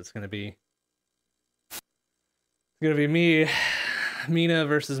 Okay, so it's gonna be me, Mina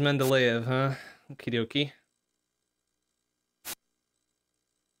versus Mendeleev, huh? Okie dokie.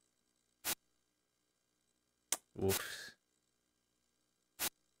 Oof.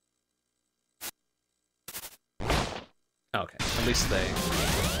 Okay, at least they...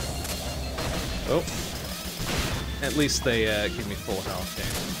 Oh. At least they give me full health there.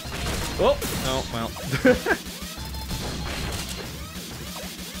 Oh! Oh, well.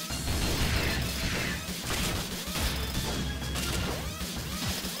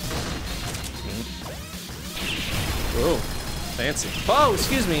 Whoa. Fancy. Oh,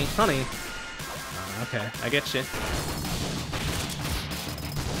 excuse me, honey. Okay, I get you.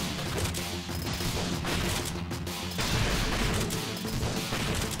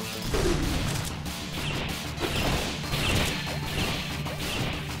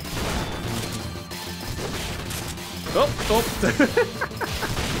 Oh, oh.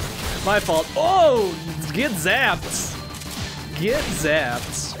 My fault. Oh, get zapped. Get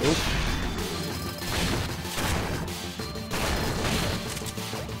zapped. Oh.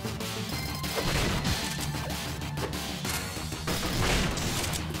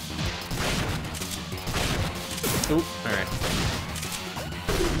 Oop, all right.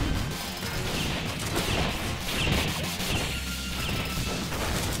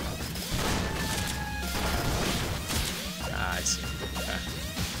 Ah, I see. Okay.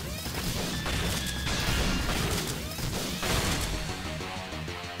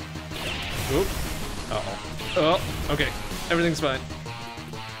 Oop. Uh-oh. Oh, okay. Everything's fine.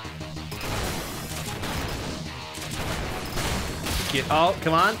 Get, oh,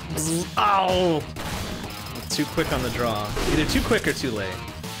 come on. Oh! Too quick on the draw. Either too quick or too late.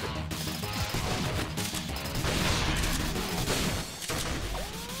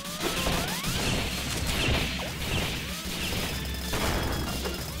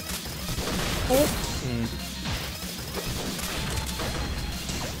 Oh.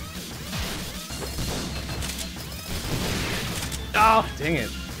 Oh, dang it.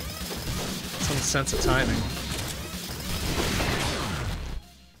 Some sense of timing.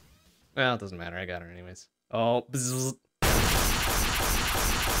 Well, it doesn't matter. I got her anyways. Oh, bzzz.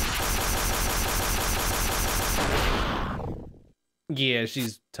 Yeah,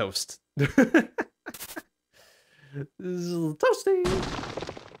 she's toast. Toasty.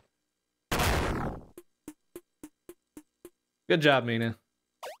 Good job, Mina.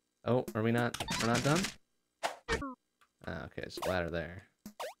 Oh, are we not? We're not done? Ah, okay, there's a ladder there.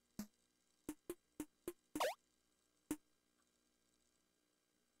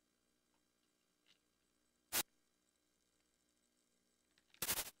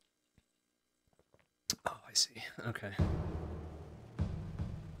 Oh, I see. Okay.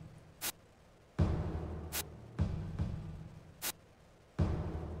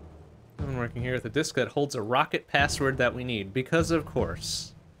 I'm working here with a disk that holds a rocket password that we need, because of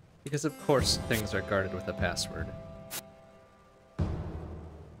course. Because of course things are guarded with a password.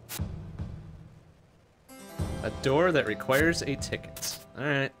 A door that requires a ticket.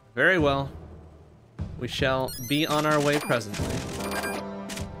 Alright, very well. We shall be on our way presently.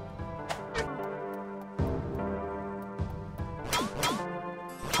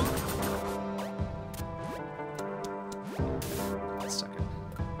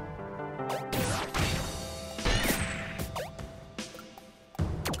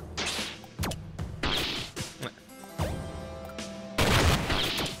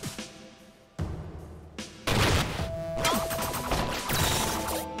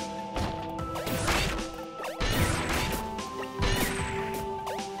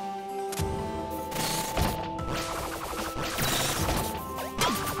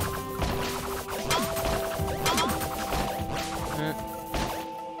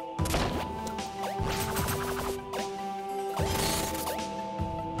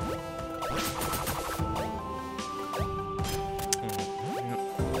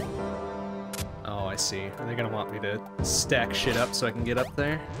 Are they gonna want me to stack shit up so I can get up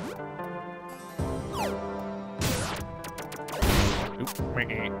there? Oop. I'm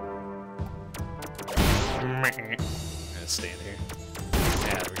gonna stand here.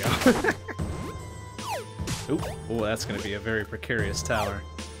 Yeah, there we go. Ooh, ooh, that's gonna be a very precarious tower.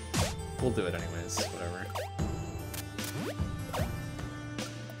 We'll do it anyways, whatever.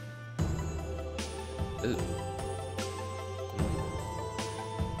 Ooh.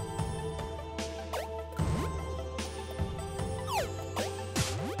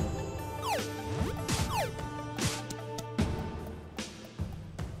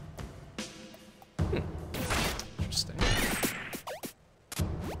 Interesting.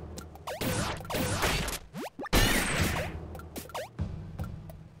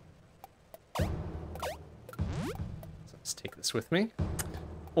 So let's take this with me.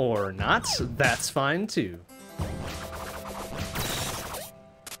 Or not, that's fine too. How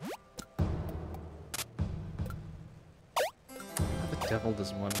the devil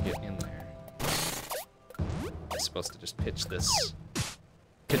does one get in there? I'm supposed to just pitch this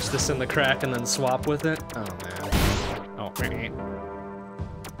in the crack and then swap with it? Oh man. Oh, right.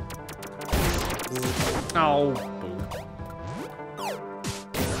 Oh, boo.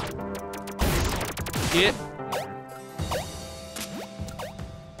 Get.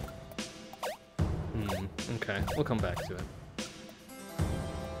 Okay, we'll come back to it.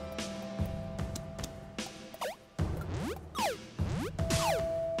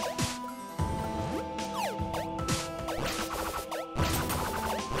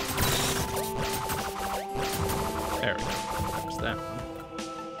 There we go. There's that one.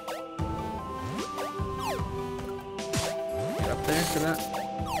 Get up there for that?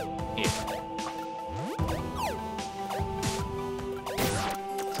 Yeah.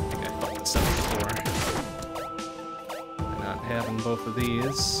 I think I fucked this up before. Not having both of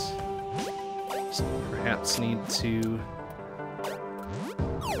these. Just perhaps need to...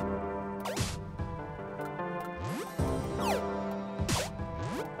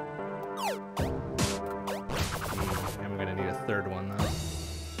 I'm gonna need a third one though.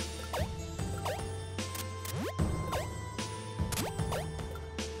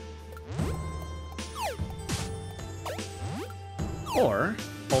 Or,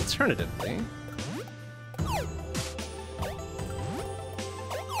 alternatively...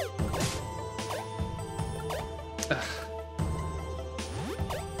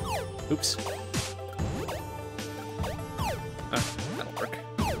 Oops. That'll work.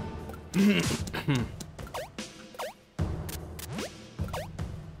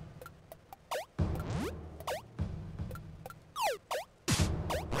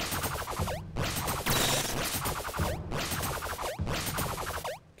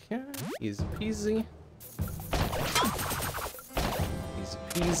 Okay, easy peasy. Easy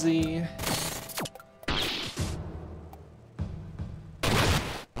peasy.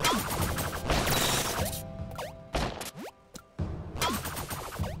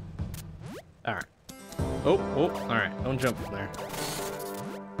 Alright. Oh, alright. Don't jump from there.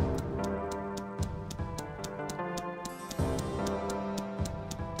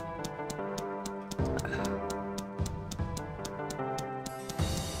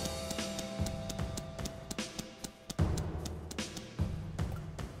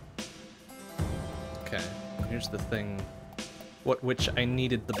 Okay, here's the thing. Which I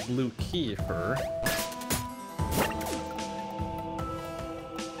needed the blue key for.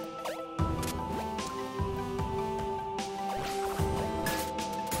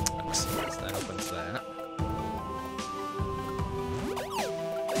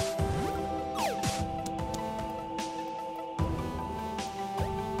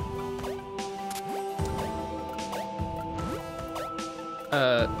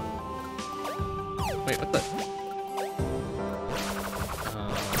 Wait, what the?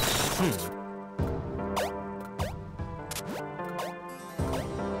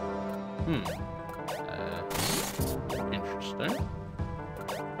 Interesting.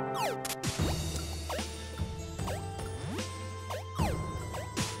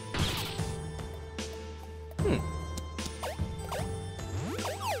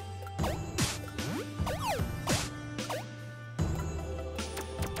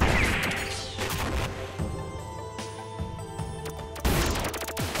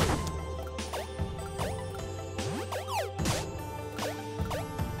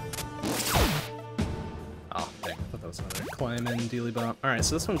 Climb in, dealy bomb. Alright,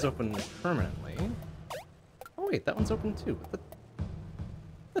 so this one's open permanently. Oh wait, that one's open too. What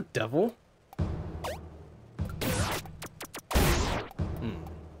the devil?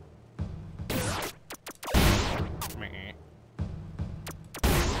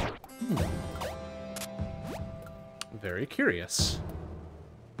 Very curious.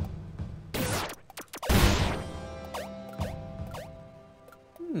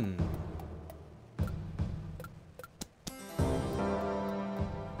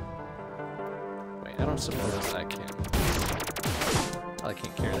 bottom suppose I can. Oh, I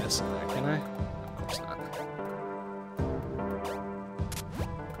can't carry this in there, can I? Of course not.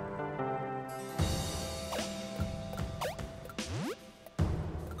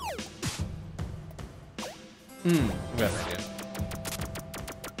 I've got an idea.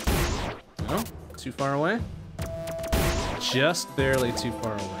 No? Too far away? Just barely too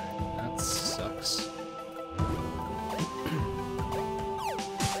far away. That sucks.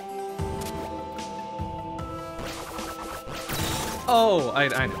 Oh, I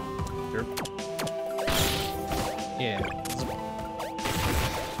know. Sure. Yeah.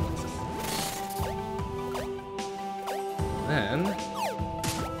 Then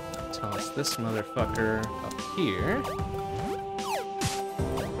toss this motherfucker up here.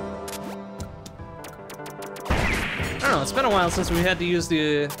 I don't know, it's been a while since we had to use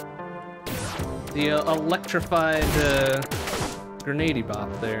the electrified grenade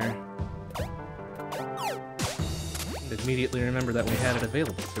bop there. And immediately remember that we had it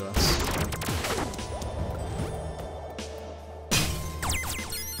available to us.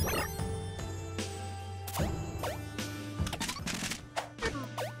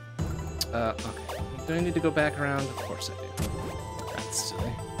 Okay. Do I need to go back around? Of course I do. That's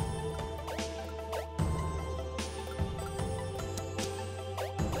silly.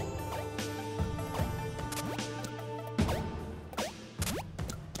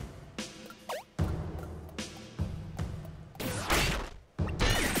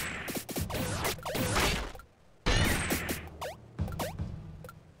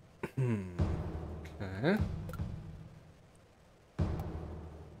 Okay.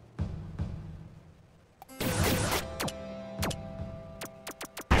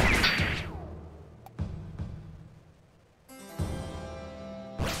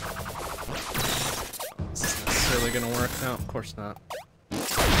 Gonna work? No, of course not. Of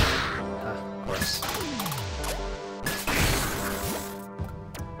course.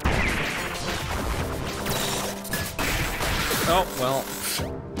 Oh, well.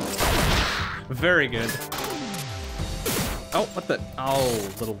 Very good. Oh, what the? Oh,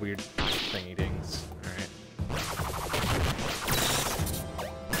 little weird thingy dings. Alright.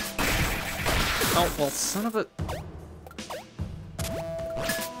 Oh, well, son of a...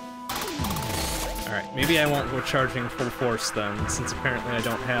 Alright, maybe I won't go charging full force then, since apparently I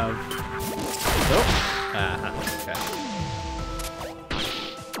don't have... Oh! Ah, okay.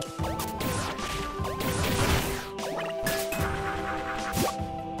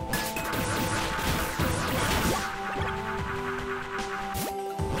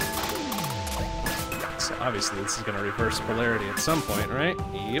 So obviously this is going to reverse polarity at some point, right?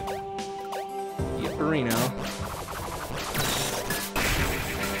 Yep. Yep-arino.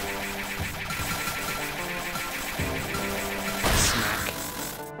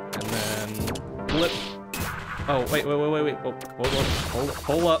 Flip. Oh, wait. Whoa.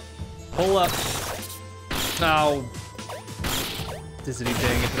 Hold up. Oh. Dizzity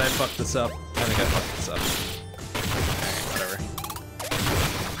dang it, did I fuck this up? I think I fucked this up. Alright, whatever.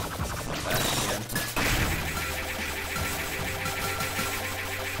 Back again.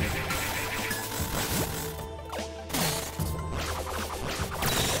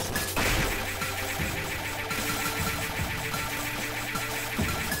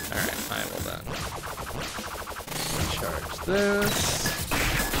 Alright, I will then charge this.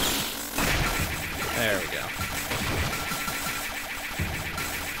 There we go.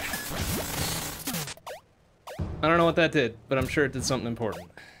 I don't know what that did, but I'm sure it did something important.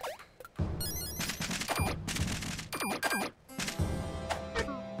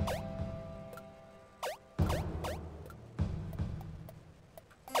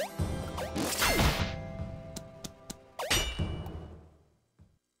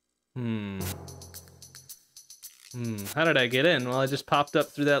 How did I get in? Well, I just popped up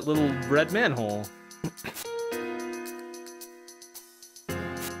through that little red manhole.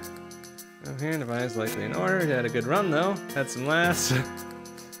 Hand device likely in order. Had a good run though. Had some laughs.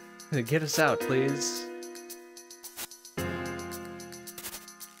 Get us out, please.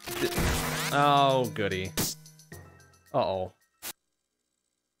 Oh, goody. Uh-oh.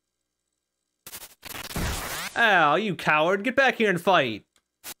 Ow, you coward. Get back here and fight.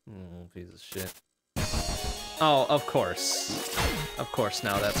 Oh, piece of shit. Oh, of course. Of course,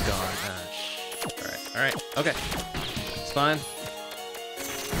 now that's gone. Ah, Alright, okay. It's fine.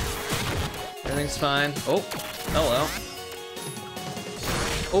 Everything's fine. Oh, hello.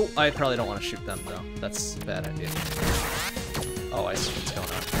 Oh, I probably don't want to shoot them, though. That's a bad idea. Oh, I see what's going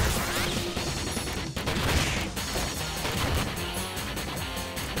on.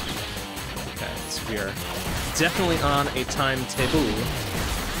 Okay, so we are definitely on a timetable.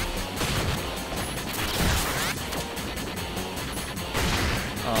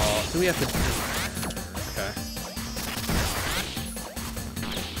 do we have to do? Okay.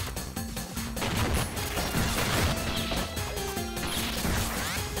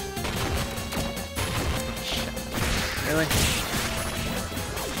 Really?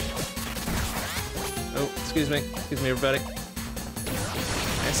 Oh, excuse me, everybody.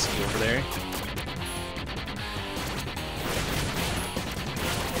 Nice over there.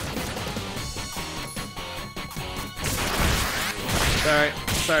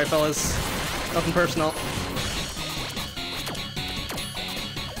 Sorry, fellas. Nothing personal.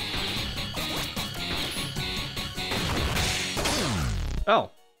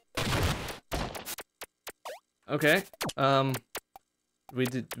 Oh. Okay. We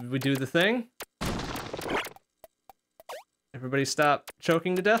do the thing? Everybody stop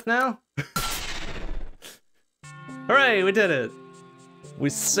choking to death now? Hooray, we did it! We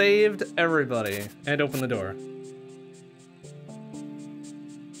saved everybody and opened the door.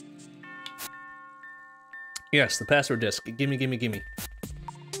 Yes, the password disk. Gimme, gimme, gimme.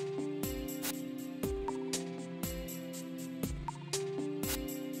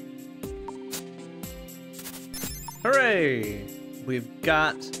 Hooray! We've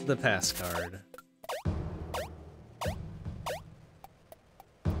got the pass card.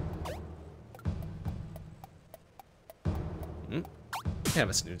 Have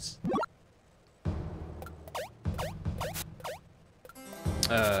a snooze.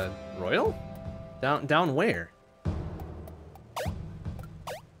 Royal? Down where?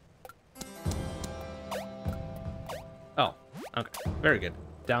 Oh, okay. Very good.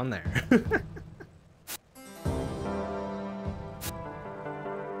 Down there.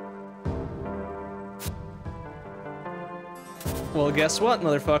 Well, guess what,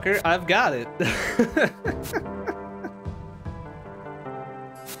 motherfucker? I've got it.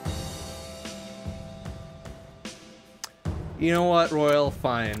 You know what, Royal?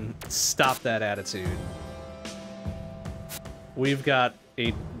 Fine. Stop that attitude. We've got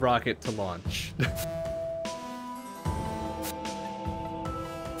a rocket to launch.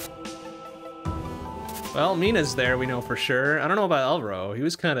 Well, Mina's there, we know for sure. I don't know about Elro. He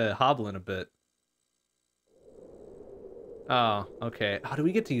was kind of hobbling a bit. Oh, okay. How do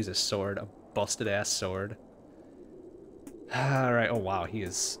we get to use a sword? A busted-ass sword? Alright, oh wow, he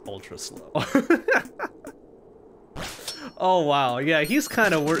is ultra slow. Oh wow, yeah, he's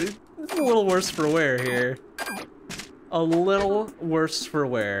kind of a little worse for wear here. A little worse for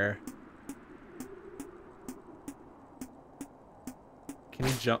wear. Can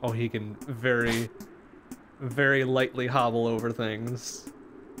he jump? Oh, he can very, very lightly hobble over things.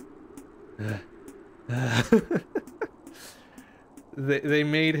 They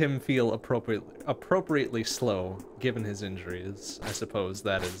made him feel appropriately slow, given his injuries. I suppose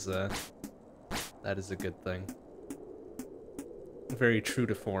that is a good thing. Very true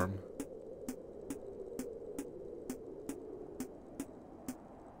to form.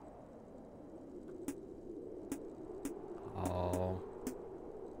 Oh.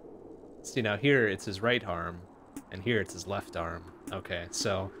 See, now here it's his right arm, and here it's his left arm. Okay,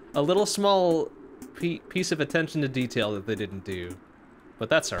 so a little small piece of attention to detail that they didn't do. But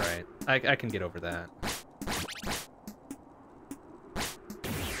that's alright. I can get over that.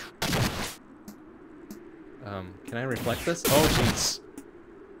 Can I reflect this? Oh, jeez.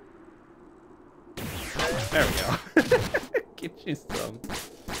 There we go. Get you some.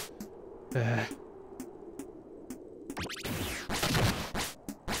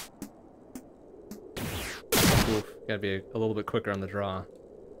 Oof, gotta be a little bit quicker on the draw.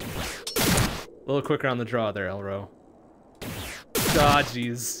 A little quicker on the draw there, Elro. Ah,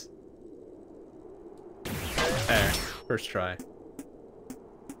 jeez. There, first try.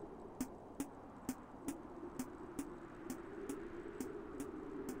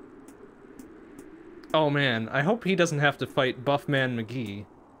 Oh man, I hope he doesn't have to fight Buffman McGee.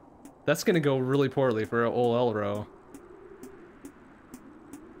 That's gonna go really poorly for old Elro.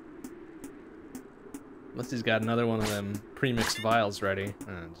 Unless he's got another one of them pre-mixed vials ready.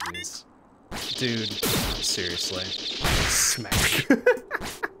 Oh, jeez. Dude, seriously. Smack.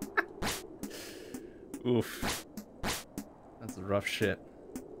 Oof. That's rough shit.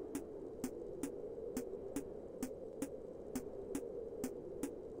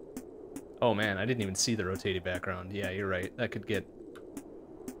 Oh man, I didn't even see the rotating background. Yeah, you're right. That could get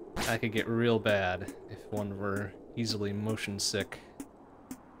real bad if one were easily motion sick.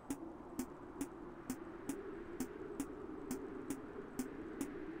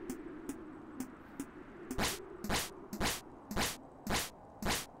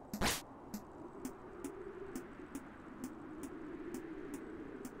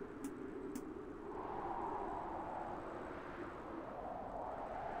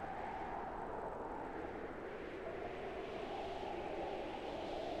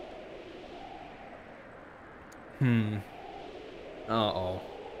 Uh-oh.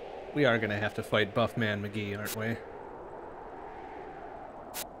 We are gonna have to fight Buffman McGee, aren't we?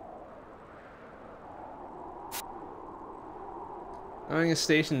 Going a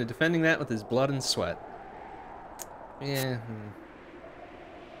station to defending that with his blood and sweat. Yeah,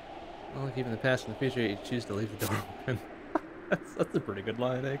 Well, keeping the past and the future, you choose to leave the door open. that's a pretty good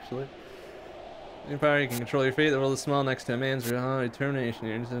line, actually. In power, you can control your fate. The world is small next to a man's determination.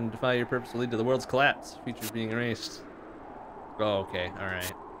 Your instant to defy your purpose will lead to the world's collapse. Futures being erased. Oh, okay,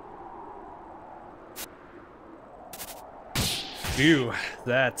 alright. Phew,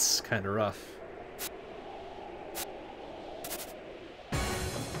 that's kind of rough.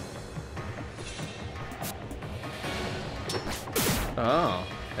 Oh,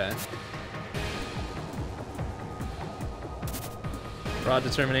 okay. Raw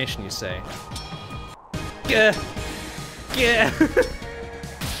determination, you say? Gah! Gah!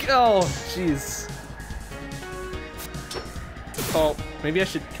 Oh, jeez. Oh, maybe I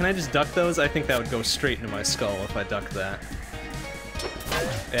should... Can I just duck those? I think that would go straight into my skull if I ducked that.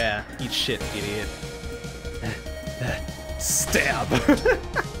 Yeah, eat shit, idiot. Stab!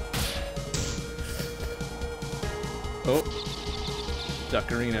 Oh.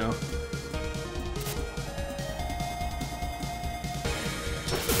 Duckerino.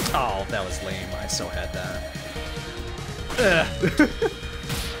 Oh, that was lame. I so had that.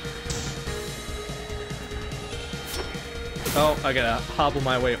 Oh, I gotta hobble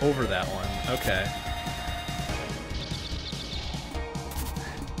my way over that one. Okay.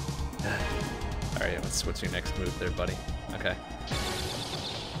 Alright, what's your next move there, buddy? Okay.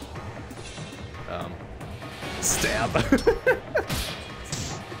 Stab.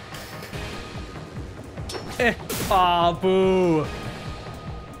 Aw, boo!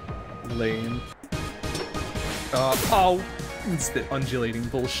 Lame. Oh! It's the undulating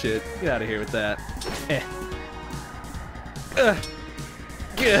bullshit. Get out of here with that.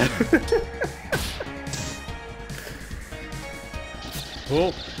 Yeah.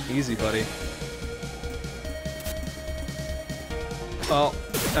 Oh, easy, buddy. Oh,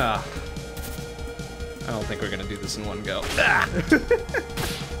 I don't think we're gonna do this in one go.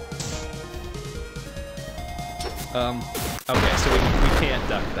 Okay, so we can't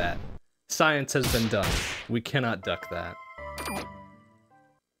duck that. Science has been done. We cannot duck that.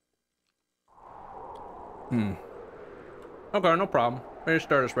 Okay, no problem. They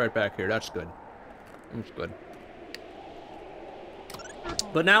start us right back here. That's good. That's good.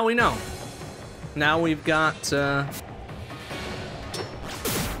 But now we know. Now we've got, now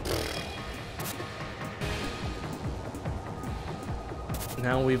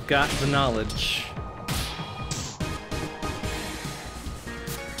we've got the knowledge.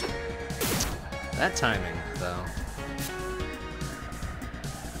 That timing, though.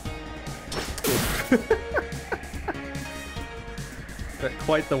 But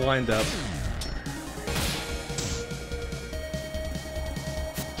quite the wind-up.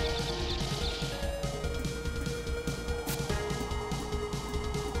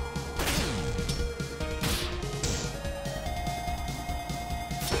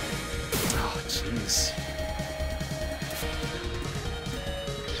 Oh, jeez.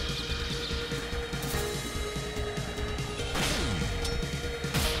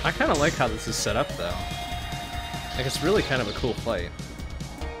 I kind of like how this is set up, though. Like, it's really kind of a cool fight.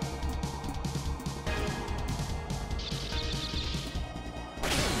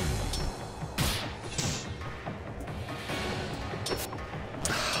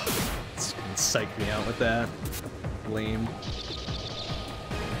 Psych me out with that. Lame.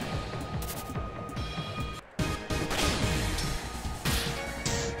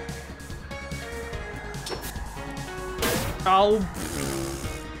 Oh!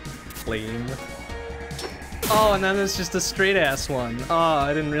 Lame. Oh, and then there's just a straight-ass one. Oh,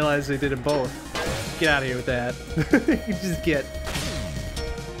 I didn't realize they did it both. Get out of here with that. You just get.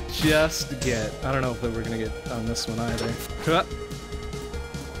 Just get. I don't know if we're gonna get on this one either.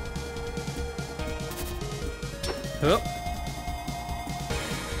 Oh.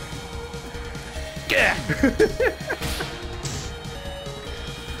 Yeah.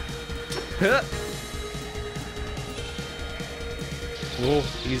 Whoa,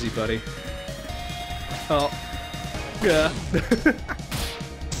 easy, buddy. Oh. Yeah.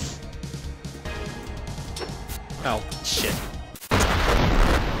 Oh, shit.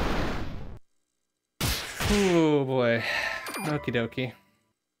 Oh boy. Okie dokie.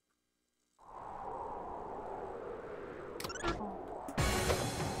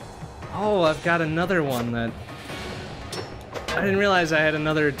 Oh, I've got another one that... I didn't realize I had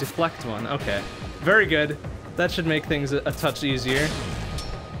another deflect one. Okay. Very good. That should make things a touch easier.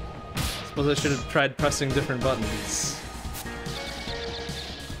 Suppose I should have tried pressing different buttons.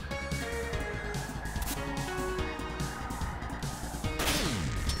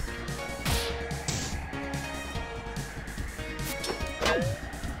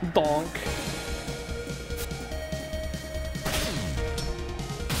 Bonk.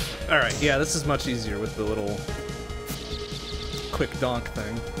 Alright, yeah, this is much easier with the little quick donk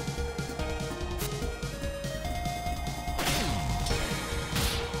thing.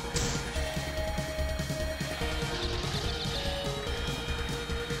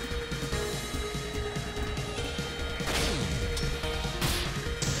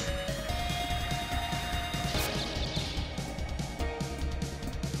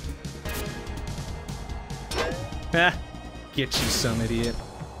 Ah, get you some idiot.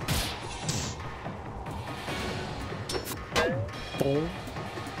 Bull.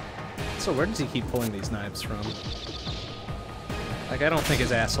 So where does he keep pulling these knives from? Like, I don't think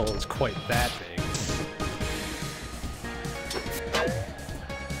his asshole is quite that big.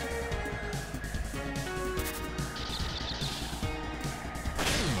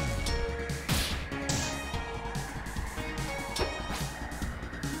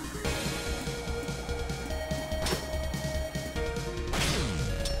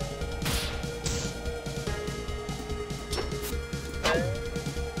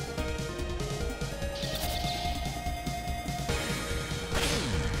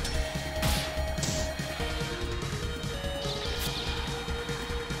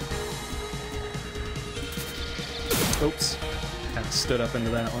 Oops. Kind of stood up into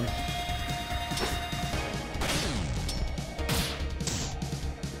that one.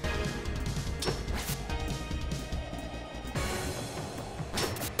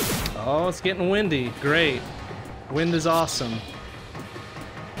 Oh, it's getting windy. Great. Wind is awesome.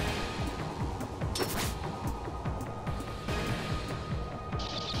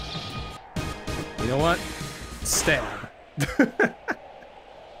 You know what? Stab.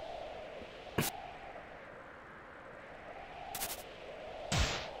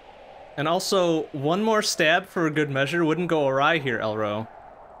 And also, one more stab for a good measure wouldn't go awry here, Elro.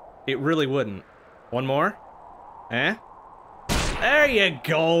 It really wouldn't. One more? Eh? There you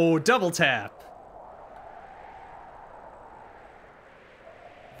go! Double tap!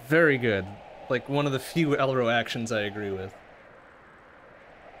 Very good. Like, one of the few Elro actions I agree with.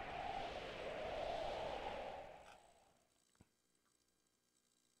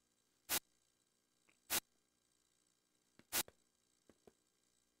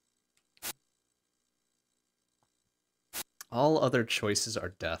 All other choices are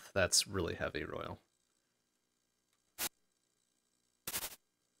death. That's really heavy, Royal.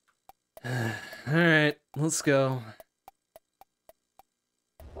 Alright, let's go.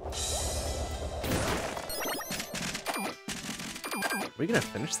 Are we gonna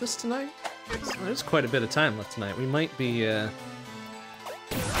finish this tonight? There's quite a bit of time left tonight. We might be, if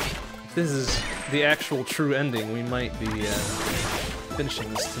this is the actual true ending, we might be, finishing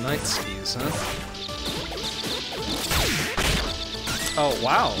this tonight skis, huh? Oh,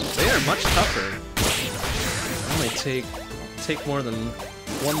 wow, they are much tougher. Only take more than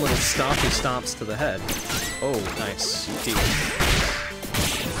one little stompy stomps to the head. Oh, nice. Deep.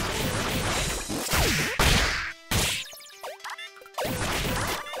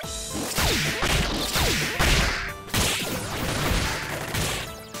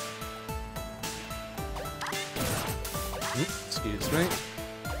 Excuse me.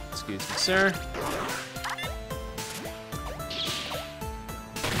 Excuse me, sir.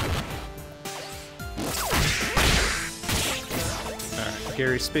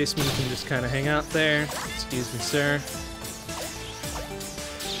 Gary Spaceman can just kind of hang out there. Excuse me, sir.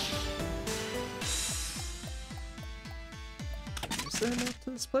 Is there enough to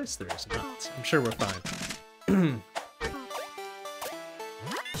this place? There is not. I'm sure we're fine.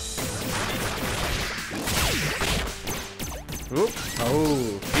 Oop.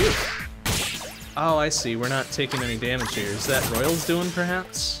 Oh, phew. Oh, I see. We're not taking any damage here. Is that Royal's doing,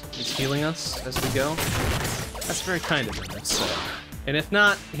 perhaps? He's healing us as we go? That's very kind of him, if so. And if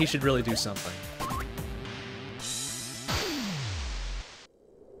not, he should really do something.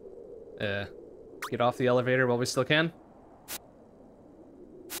 Get off the elevator while we still can.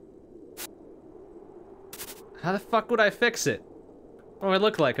 How the fuck would I fix it? What do I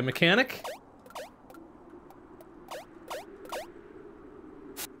look like, a mechanic?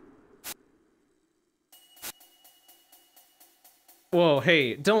 Whoa,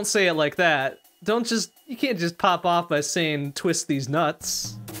 hey, don't say it like that. You can't just pop off by saying, twist these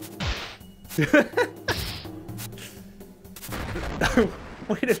nuts.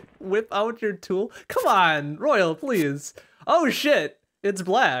 Way to whip out your tool. Come on, Royal, please. Oh shit, it's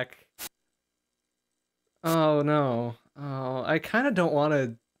black. Oh no. Oh, I kind of don't want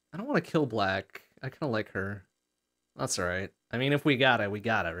to. I don't want to kill Black. I kind of like her. That's all right. I mean, if we got it, we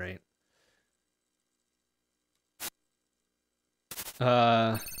got it, right?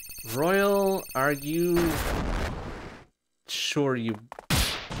 Royal, are you sure you?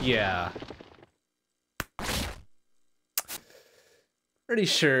 Yeah. Pretty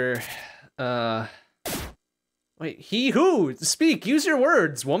sure. Wait, he who? Speak, use your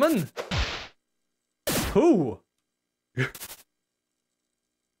words, woman. Who?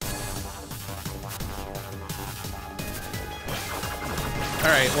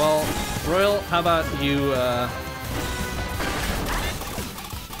 Alright, well, Royal, how about you,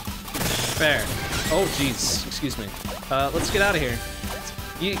 Fair. Oh, jeez, excuse me. Let's get out of here.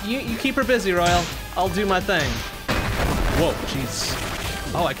 You keep her busy, Royal. I'll do my thing. Whoa, jeez.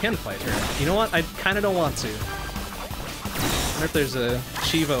 Oh, I can fight her. You know what? I kind of don't want to. I wonder if there's a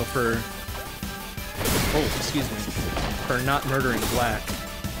Chivo for... Oh, excuse me. For not murdering Black.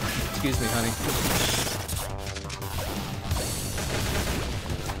 Excuse me, honey.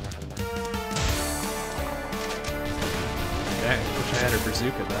 Dang, wish I had her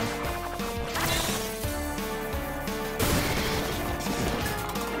bazooka then.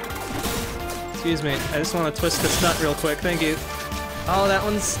 Excuse me, I just want to twist this nut real quick, thank you. Oh, that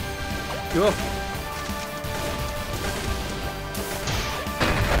one's... Whoa.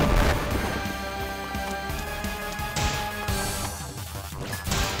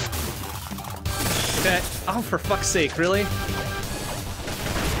 Okay. Oh, for fuck's sake, really? Of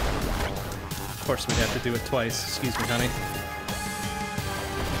course we'd have to do it twice. Excuse me, honey.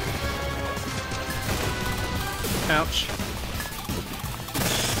 Ouch.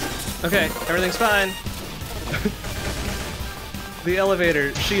 Okay, everything's fine. The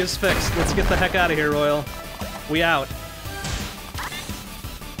elevator, she is fixed. Let's get the heck out of here, Royal. We out.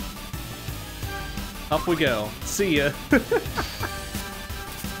 Up we go. See ya.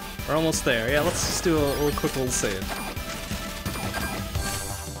 We're almost there. Yeah, let's just do a little quick little save.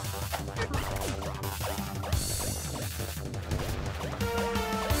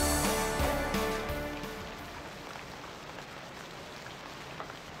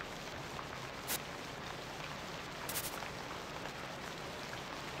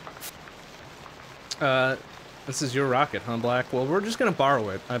 This is your rocket, huh, Black? Well, we're just gonna borrow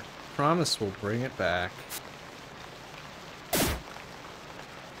it. I promise we'll bring it back.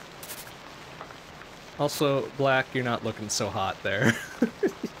 Also, Black, you're not looking so hot there.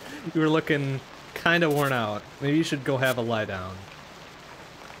 You were looking kinda worn out. Maybe you should go have a lie down.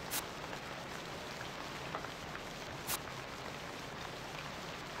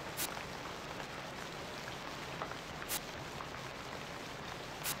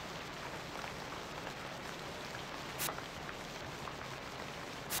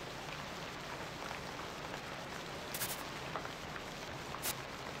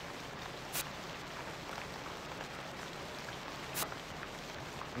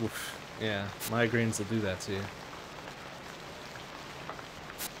 Oof. Yeah, migraines will do that to you.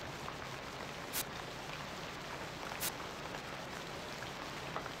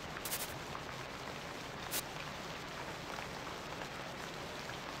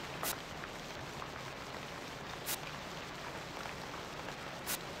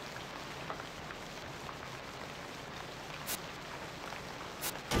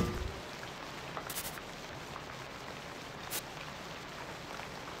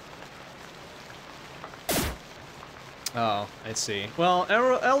 Oh, I see. Well,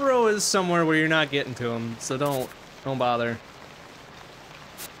 Elro is somewhere where you're not getting to him, so don't bother.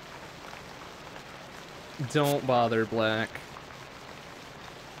 Don't bother, Black.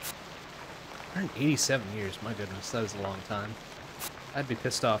 187 years, my goodness, that is a long time. I'd be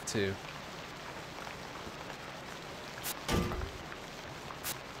pissed off too.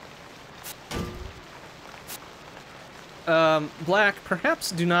 Black,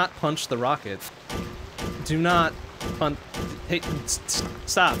 perhaps do not punch the rocket. Do not punch. Hey,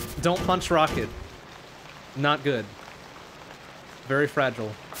 stop. Don't punch rocket. Not good. Very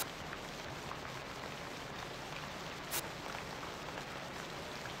fragile.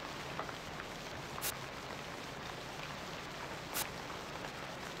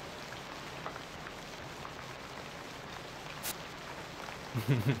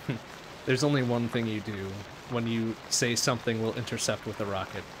 There's only one thing you do when you say something will intercept with a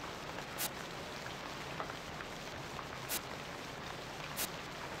rocket.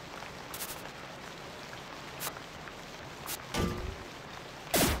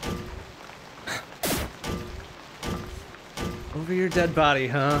 Over your dead body,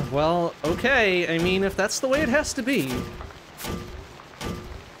 huh? Well, okay. I mean, if that's the way it has to be.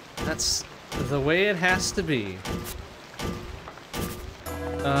 the way it has to be.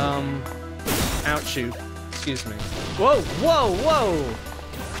 Ouchie. Excuse me. Whoa, whoa, whoa!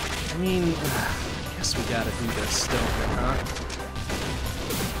 I mean, I guess we gotta do this still, huh?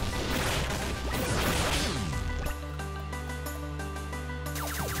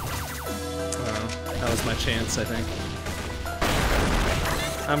 That was my chance, I think.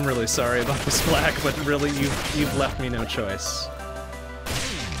 I'm really sorry about this black, but really, you've left me no choice.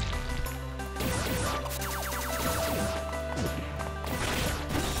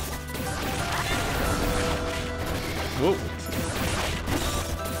 Whoa.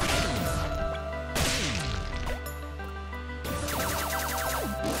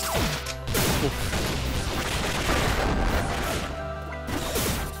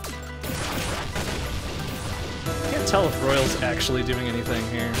 Can't tell if Royal's actually doing anything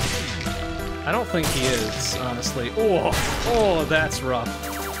here. I don't think he is, honestly. Oh, that's rough.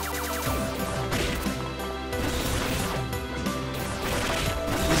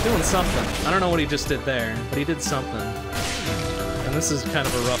 He's doing something. I don't know what he just did there, but he did something. And this is kind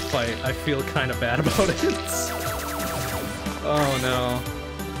of a rough fight. I feel kind of bad about it. Oh no.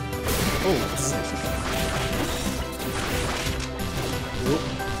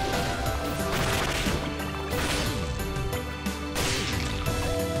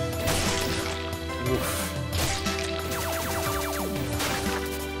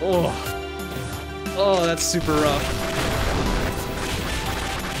 Oh. Oh, that's super rough.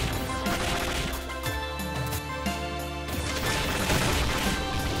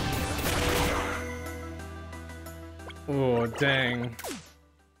 Oh, dang.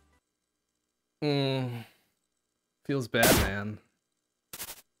 Feels bad, man.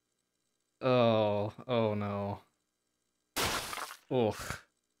 Oh no. Ugh.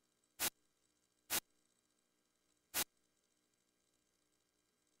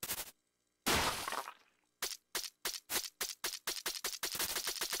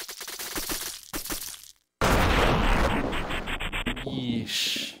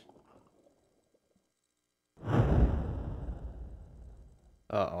 Yeesh.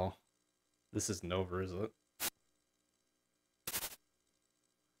 Uh-oh. This isn't over, is it?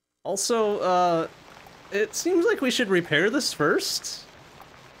 Also, it seems like we should repair this first.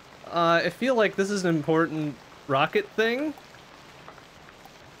 I feel like this is an important rocket thing.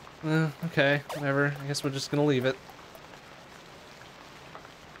 Okay, whatever. I guess we're just gonna leave it.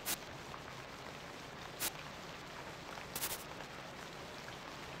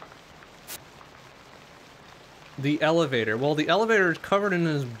 The elevator. Well, the elevator is covered in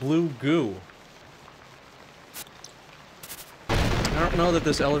this blue goo. I don't know that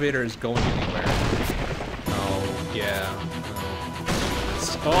this elevator is going anywhere. Oh, yeah.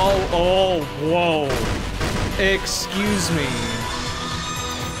 Oh, whoa. Excuse me.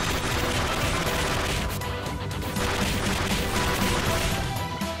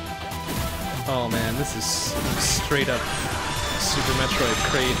 Oh man, this is straight up Super Metroid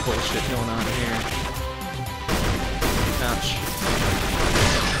Kraid bullshit going on here. Ouch.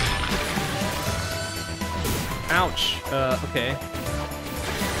 Ouch. Okay.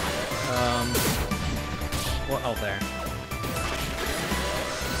 Well, oh, there.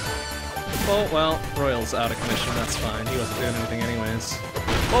 Oh, well, Royal's out of commission, that's fine. He wasn't doing anything anyways.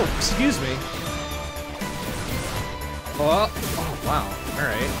 Oh, excuse me. Oh wow.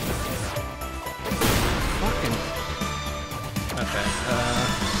 Alright. Fucking... Okay,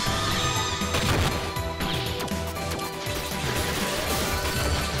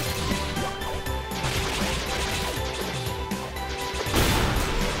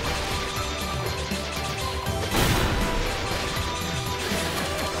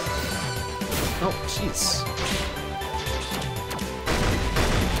 Oh, jeez.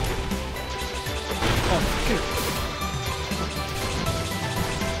 Oh, fucking...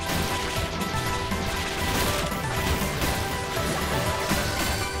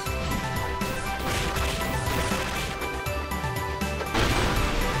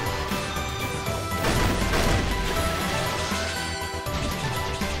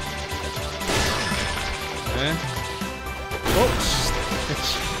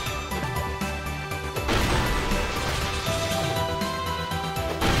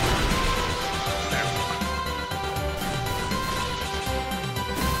 Okay.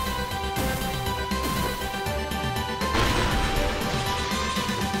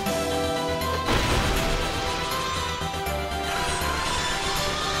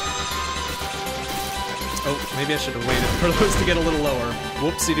 Oh, maybe I should have waited for those to get a little lower.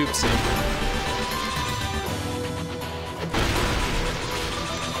 Whoopsie doopsie.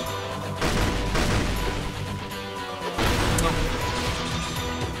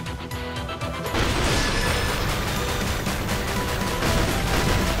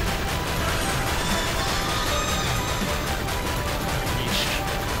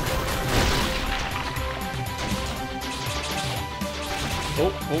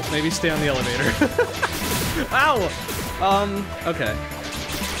 Oh, maybe stay on the elevator. Ow! Okay.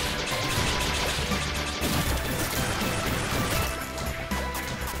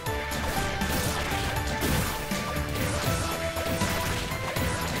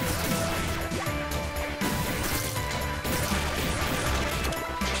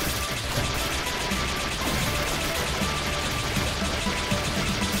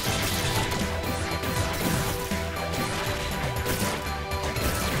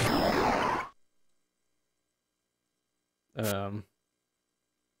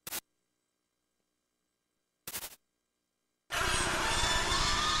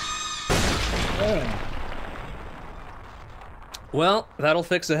 Well, that'll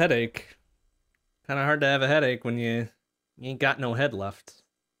fix a headache. Kind of hard to have a headache when you ain't got no head left.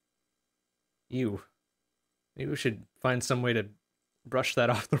 Ew. Maybe we should find some way to brush that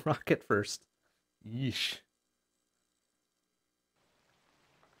off the rocket first. Yeesh.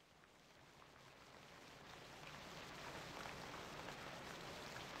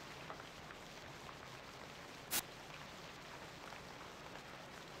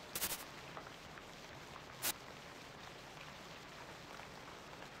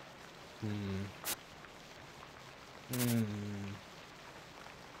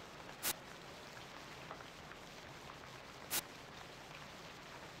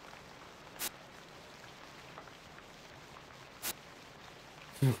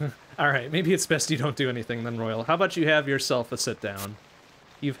 Alright, maybe it's best you don't do anything then, Royal. How about you have yourself a sit-down?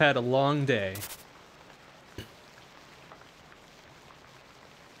 You've had a long day.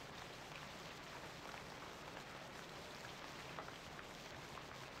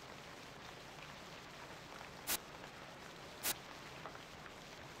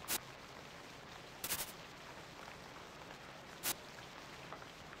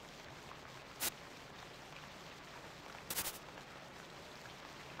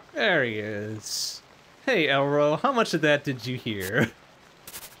 There he is. Hey, Elro, how much of that did you hear?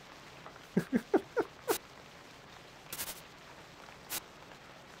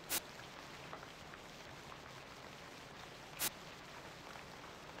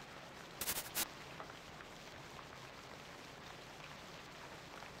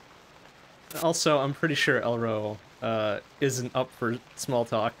 Also, I'm pretty sure Elro isn't up for small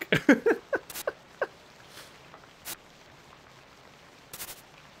talk.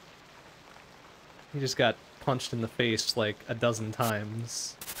 He just got punched in the face like a dozen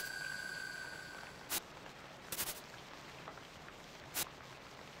times.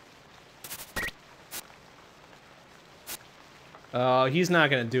 Oh, he's not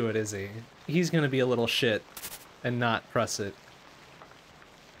gonna do it, is he? He's gonna be a little shit and not press it.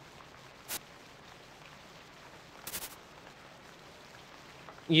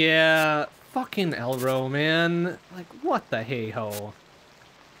 Yeah, fucking Elro, man. Like, what the hey-ho?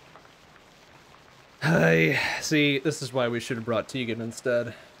 Hey, see, this is why we should have brought Tegan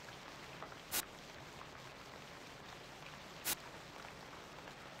instead.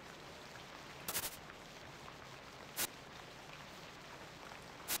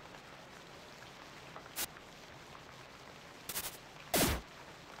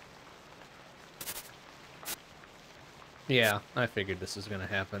 Yeah, I figured this was gonna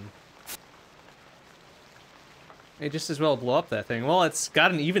happen. Hey, just as well blow up that thing. Well, it's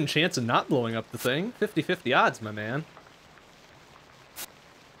got an even chance of not blowing up the thing. 50-50 odds, my man.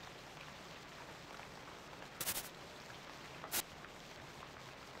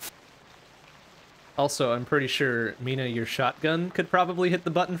 Also, I'm pretty sure, Mina, your shotgun could probably hit the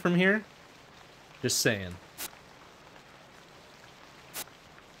button from here. Just saying.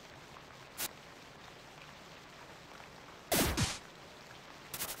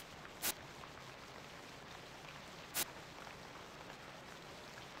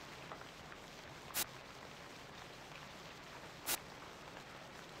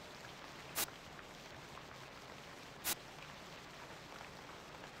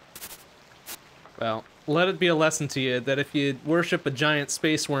 Well, let it be a lesson to you that if you worship a giant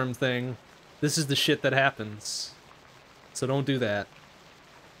space worm thing, this is the shit that happens. So don't do that.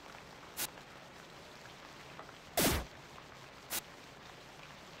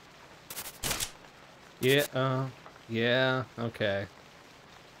 Yeah, okay.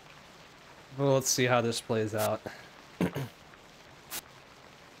 Well, let's see how this plays out.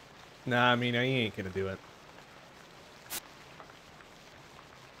 Nah, I mean, he ain't gonna do it.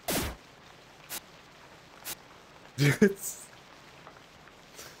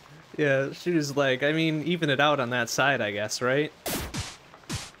 Yeah, she was like, I mean, even it out on that side, I guess, right?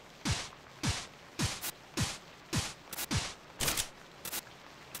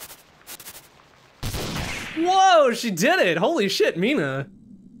 Whoa, she did it! Holy shit, Mina!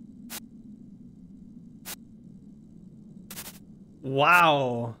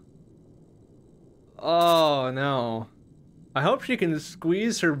 Wow. Oh, no. I hope she can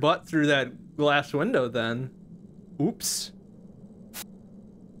squeeze her butt through that glass window then. Oops.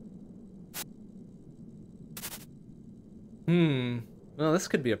 Well, this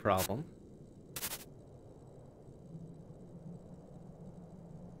could be a problem.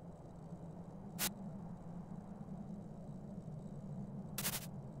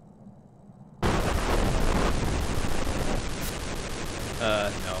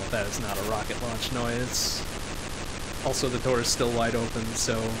 No, that is not a rocket launch noise. Also, the door is still wide open,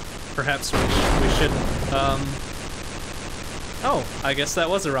 so perhaps we shouldn't, Oh, I guess that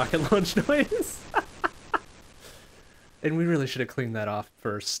was a rocket launch noise. And we really should have cleaned that off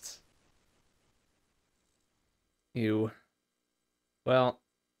first. Ew. Well,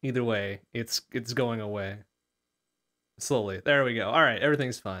 either way, it's going away. Slowly. There we go. Alright,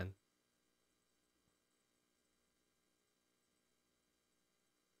 everything's fine.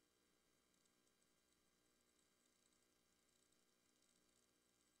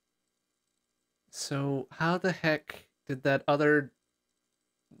 So, how the heck did that other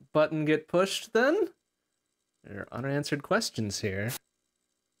button get pushed then? There are unanswered questions here.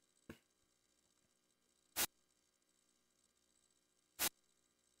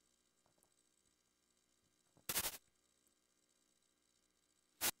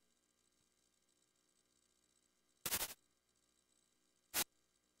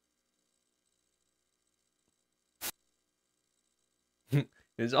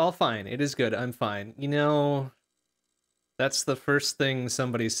 It's all fine. It is good. I'm fine. You know, that's the first thing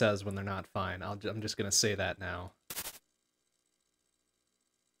somebody says when they're not fine. I'm just gonna say that now.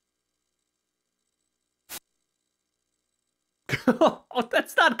 Oh,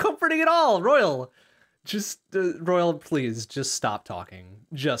 that's not comforting at all, Royal. Just, Royal, please, just stop talking.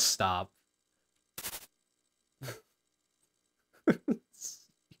 Just stop.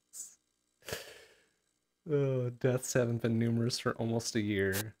 Oh, deaths haven't been numerous for almost a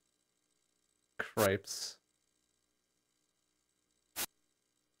year. Cripes.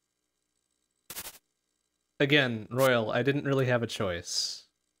 Again, Royal, I didn't really have a choice.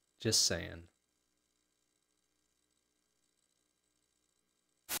 Just saying.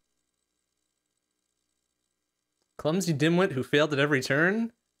 Clumsy dimwit who failed at every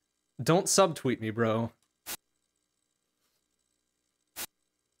turn? Don't subtweet me, bro.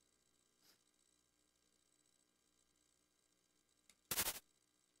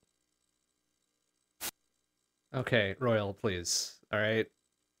 Okay, Royal, please. Alright?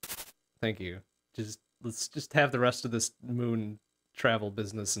 Thank you. Let's just have the rest of this moon travel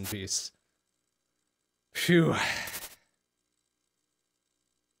business in peace. Phew.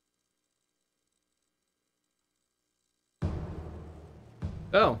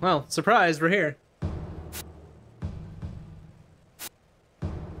 Oh, well, surprise, we're here.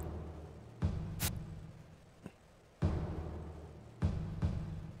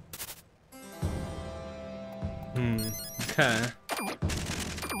 Okay.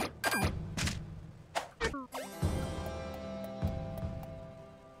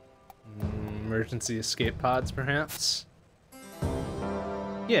 Emergency escape pods, perhaps?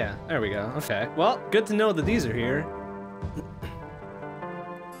 Yeah, there we go. Okay. Well, good to know that these are here.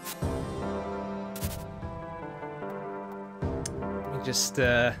 Let me just,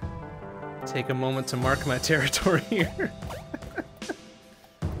 take a moment to mark my territory here.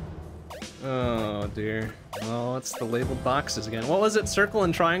 Oh, dear. Oh, it's the labeled boxes again. What was it? Circle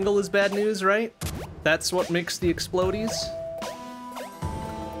and triangle is bad news, right? That's what makes the explodies?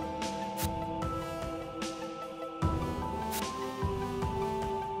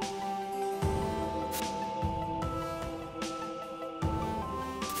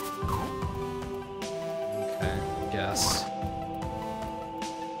 Okay, guess.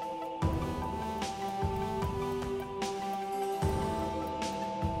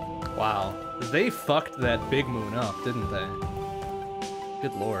 Wow. They fucked that big moon up, didn't they?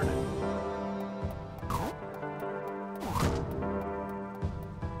 Good lord.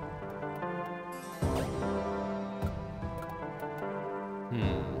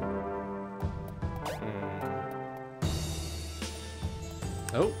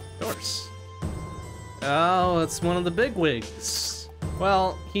 Oh, doors. Oh, it's one of the bigwigs.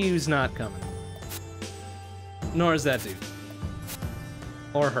 Well, he's not coming. Nor is that dude.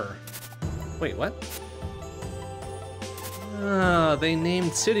 Or her. Wait, what? Ah, they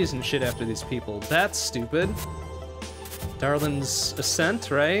named cities and shit after these people. That's stupid. Darlin's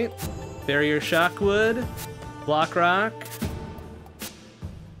Ascent, right? Barrier Shockwood. Block Rock.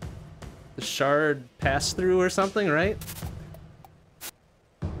 The the shard pass-through or something, right?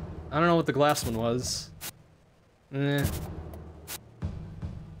 I don't know what the glass one was. Eh.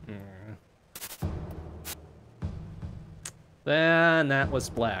 Then that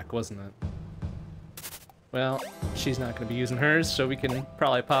was black, wasn't it? Well, she's not going to be using hers, so we can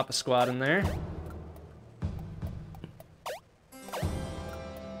probably pop a squad in there.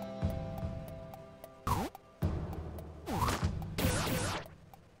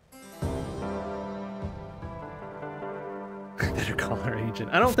 Better call her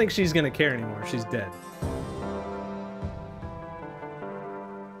agent. I don't think she's going to care anymore. She's dead.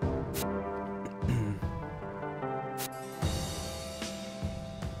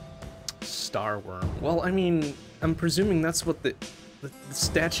 Starworm. Well, I mean, I'm presuming that's what the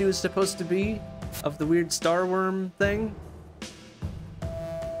statue is supposed to be of the weird starworm thing.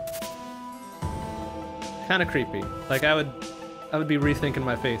 Kind of creepy. Like I would be rethinking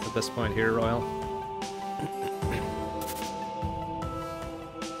my faith at this point here, Royal.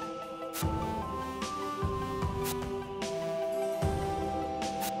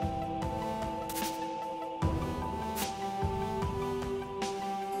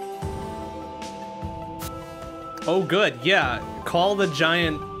 Oh, good. Yeah, call the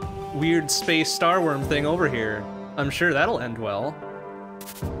giant, weird space starworm thing over here. I'm sure that'll end well.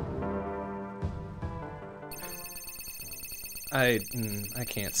 I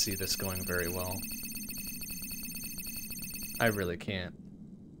can't see this going very well. I really can't.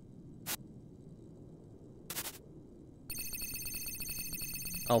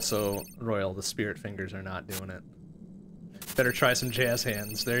 Also, Royal, the spirit fingers are not doing it. Better try some jazz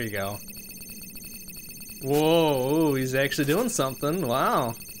hands. There you go. Whoa, he's actually doing something.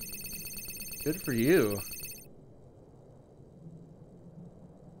 Wow. Good for you.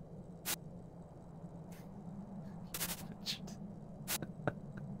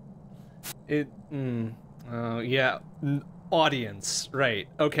 Yeah. Audience. Right.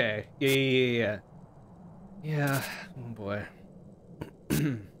 Okay. Yeah. Yeah. Oh boy.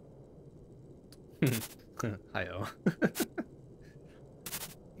 Hi-oh.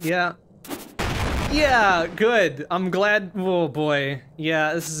 Yeah. Yeah, good. I'm glad. Oh boy.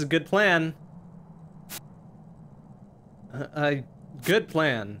 Yeah, this is a good plan. Good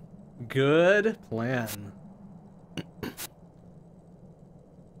plan. Good plan.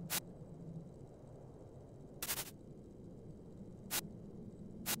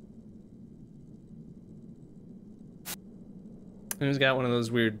 And he's got one of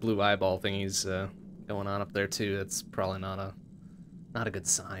those weird blue eyeball thingies going on up there too. That's probably not a good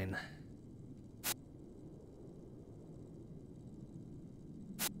sign.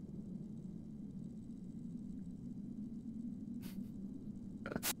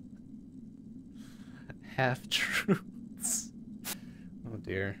 Half-truths. Oh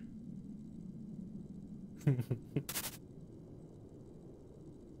dear.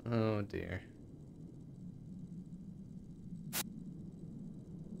 Oh dear.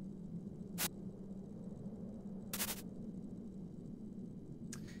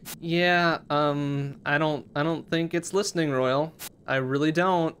 Yeah, I don't think it's listening, Royal. I really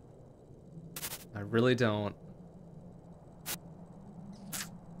don't. I really don't.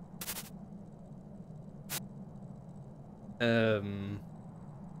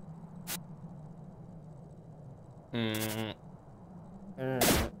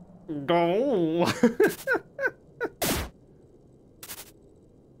 Go.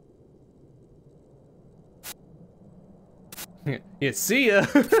 Yeah, see ya.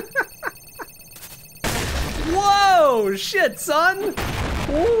 Whoa, shit, son.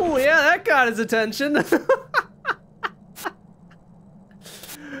 Ooh, yeah, that got his attention.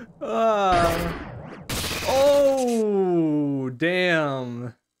 Oh,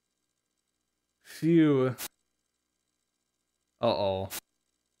 damn. Phew. Uh-oh.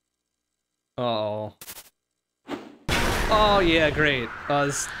 Uh-oh. Oh, yeah, great.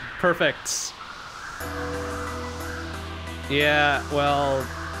 It's perfect. Yeah, well,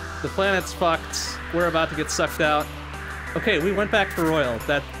 the planet's fucked. We're about to get sucked out. Okay, we went back for Royal.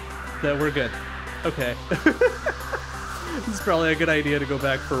 That we're good. Okay. It's probably a good idea to go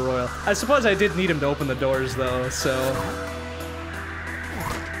back for Royal. I suppose I did need him to open the doors, though, so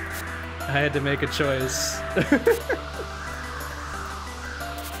I had to make a choice.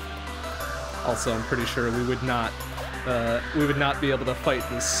 Also, I'm pretty sure we would not be able to fight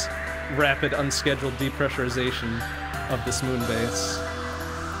this rapid, unscheduled depressurization of this moon base.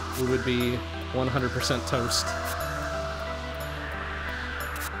 We would be 100% toast.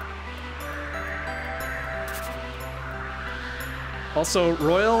 Also,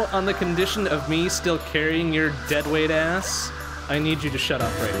 Royal, on the condition of me still carrying your deadweight ass, I need you to shut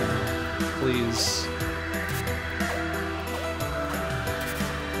up right now. please.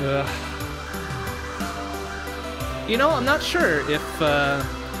 Ugh. You know, I'm not sure if the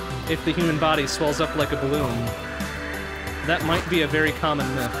human body swells up like a balloon. That might be a very common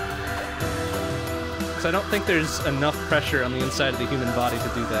myth. So I don't think there's enough pressure on the inside of the human body to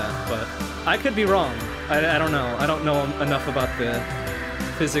do that, but I could be wrong. I don't know. I don't know enough about the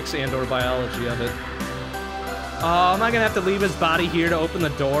physics and or biology of it. Oh, am I gonna have to leave his body here to open the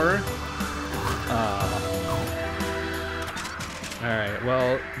door? Alright,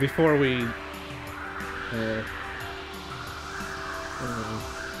 well, before we...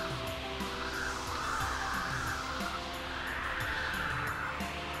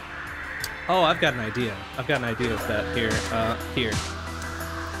 Oh, I've got an idea. I've got an idea of that here. Here.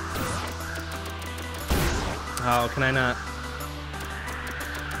 Oh, can I not?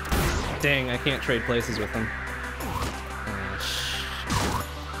 Dang, I can't trade places with him.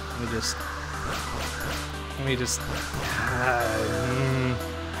 Let me just...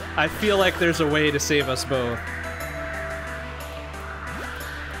 I feel like there's a way to save us both.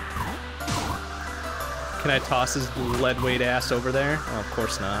 Can I toss his lead-weight ass over there? Oh, of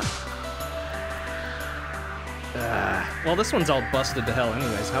course not. Well, this one's all busted to hell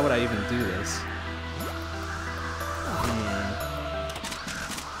anyways. How would I even do this?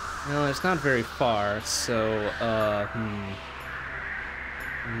 No, it's not very far, so, I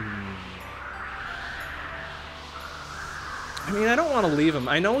mean, I don't want to leave him.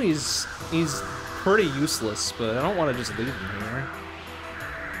 I know he's pretty useless, but I don't want to just leave him here.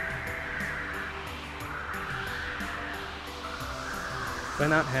 Do I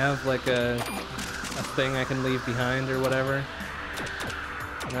not have, like, a thing I can leave behind or whatever?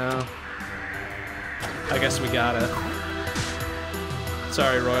 No. I guess we gotta.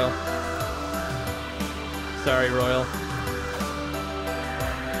 Sorry, Royal. Sorry, Royal.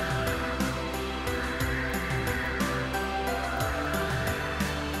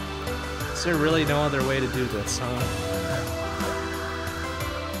 Is there really no other way to do this, huh?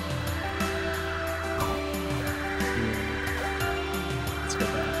 Let's go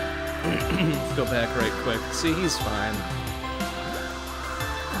back. Let's go back right quick. See, he's fine.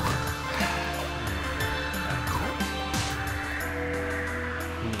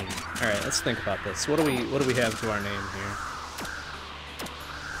 Alright, let's think about this. What do we have to our name here?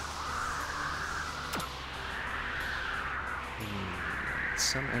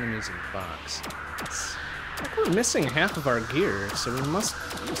 Some enemies in the box. Like we're missing half of our gear, so we must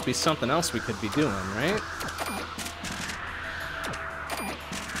be something else we could be doing, right?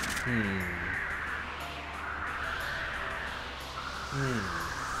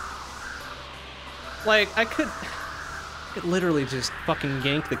 Like, I could literally just fucking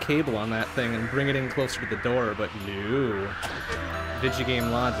yank the cable on that thing and bring it in closer to the door, but no.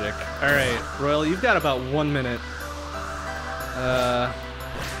 Digigame logic. Alright, Royal, you've got about 1 minute.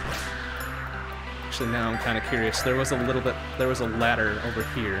 Actually, now I'm kind of curious. There was a ladder over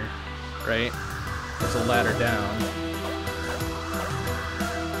here, right? There's a ladder down.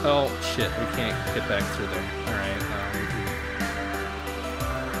 Oh, shit, we can't get back through there. Alright,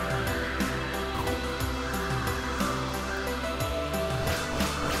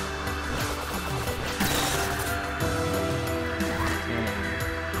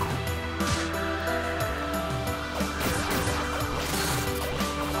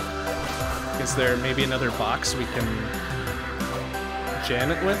 is there maybe another box we can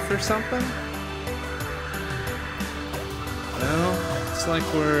jam it with or something? No? It's like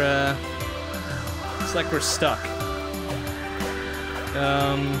we're stuck.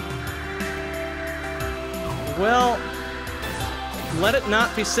 Well, let it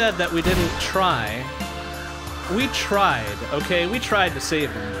not be said that we didn't try. We tried, okay? We tried to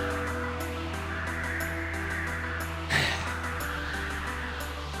save him.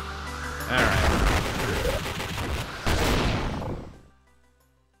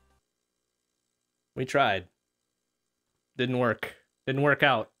 We tried. Didn't work. Didn't work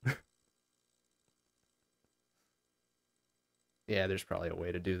out. Yeah, there's probably a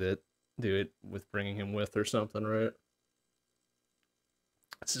way to do that. Do it with bringing him with or something, right?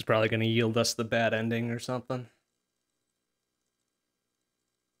 This is probably going to yield us the bad ending or something.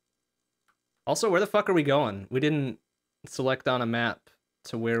 Also, where the fuck are we going? We didn't select on a map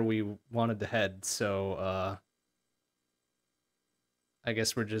to where we wanted to head, so, I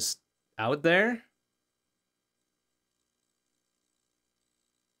guess we're just out there?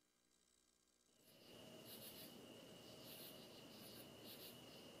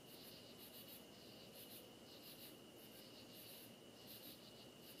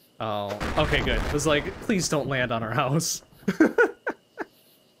 Oh, okay, good. I was like, please don't land on our house.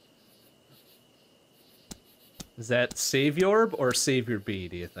 Is that Saviorb or Savior B,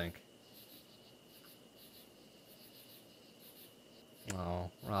 do you think?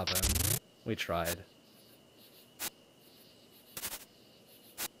 Oh, Robin. We tried.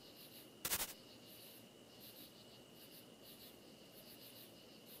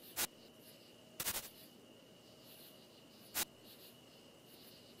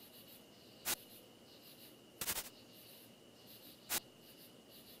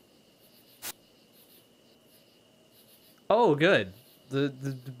 Oh, good. The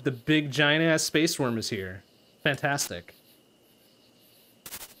big giant ass space worm is here. Fantastic.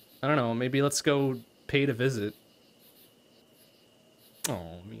 I don't know, maybe let's go pay to visit.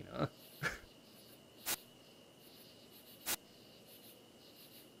 Oh, Mina.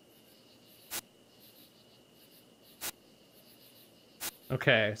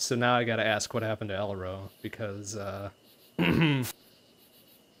 Okay, so now I gotta ask what happened to Elro, because,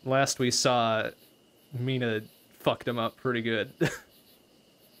 last we saw, Mina fucked him up pretty good.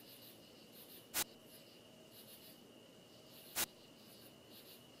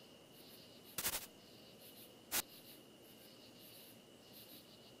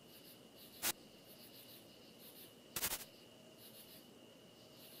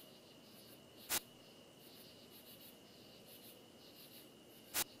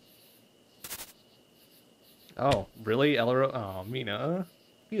 Oh, really? Elro? Oh, Mina.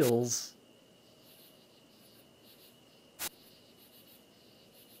 Feels.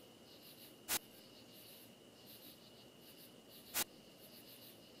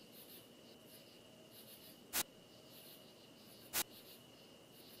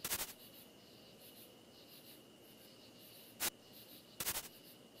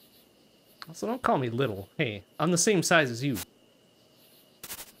 Also, don't call me little. Hey, I'm the same size as you.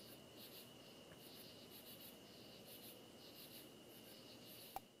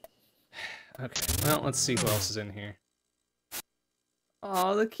 Okay, well, let's see who else is in here.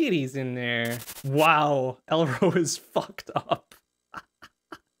 Oh, the kitty's in there. Wow, Elro is fucked up.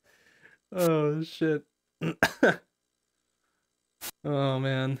 Oh, shit. Oh,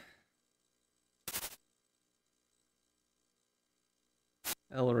 man.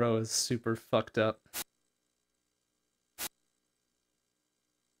 Elro is super fucked up.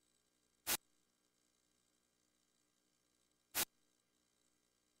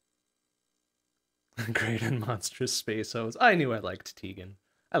 Great and monstrous space hoes. I knew I liked Tegan.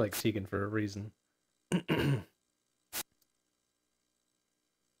 I like Tegan for a reason.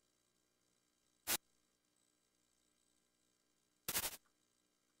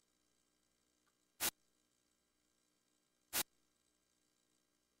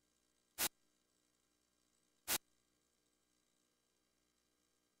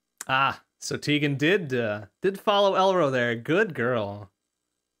 Ah, so Tegan did follow Elro there. Good girl.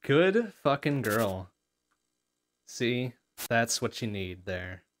 Good fucking girl. See? That's what you need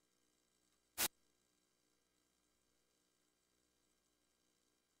there.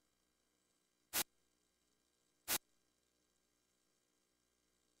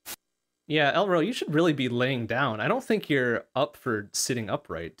 Yeah, Elro, you should really be laying down. I don't think you're up for sitting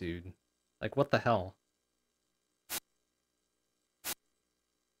upright, dude. Like, what the hell?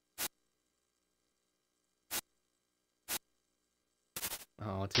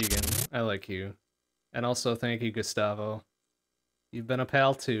 Oh, Tegan, I like you. And also, thank you, Gustavo. You've been a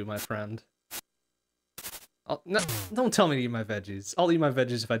pal too, my friend. No, don't tell me to eat my veggies. I'll eat my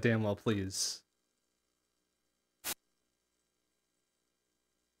veggies if I damn well please.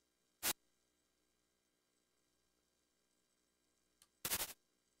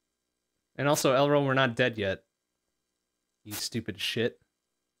 And also, Elro, we're not dead yet. You stupid shit.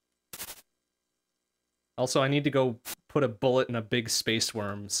 Also, I need to go put a bullet in a big space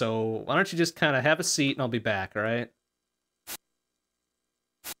worm, so why don't you just kind of have a seat and I'll be back, alright?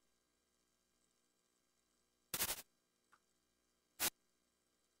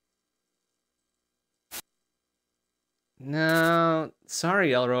 No,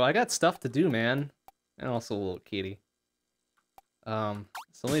 sorry, Elro, I got stuff to do, man. And also a little kitty. So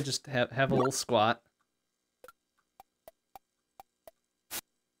let me just have a little squat.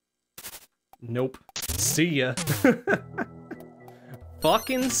 Nope. See ya.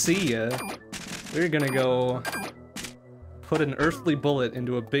 Fucking see ya. We're gonna go put an earthly bullet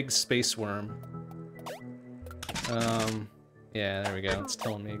into a big space worm. Yeah, there we go. It's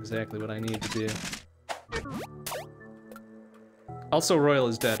telling me exactly what I need to do. Also, Royal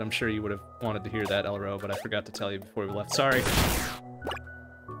is dead. I'm sure you would have wanted to hear that, Elro, but I forgot to tell you before we left. Sorry.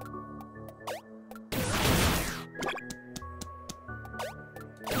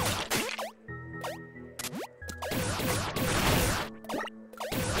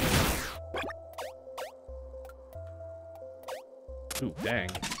 Ooh, dang.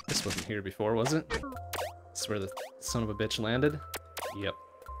 This wasn't here before, was it? This is where the son of a bitch landed? Yep.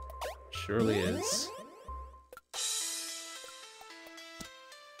 Surely is.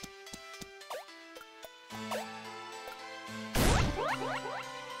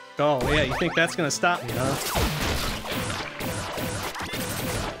 Oh, yeah, you think that's gonna stop me, huh?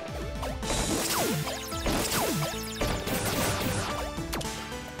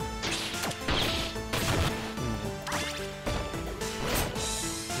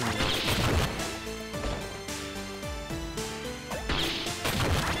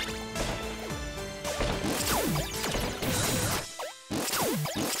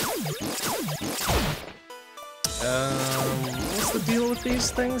 What's the deal with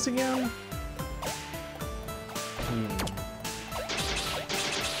these things again?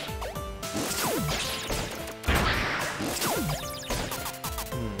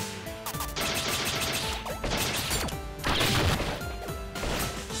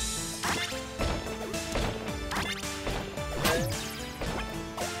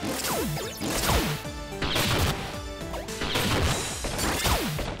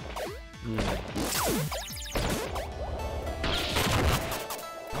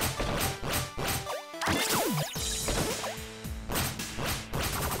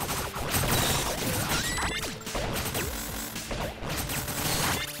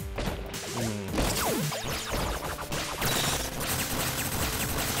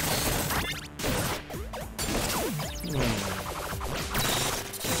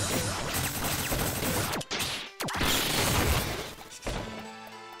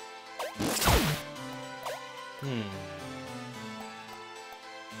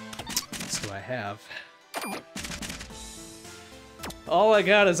 Have. All I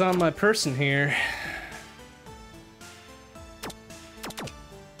got is on my person here.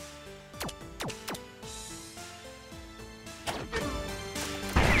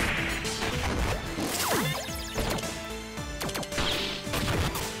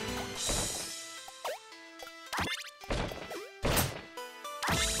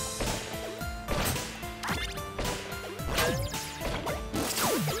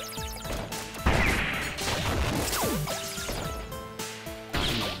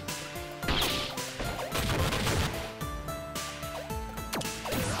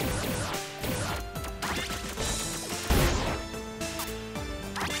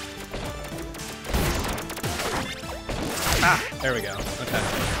 There we go. Okay.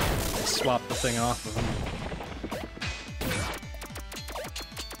 Swap the thing off of him.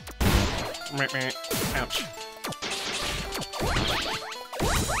 Ouch.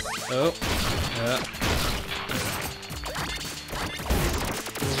 Oh. Yeah.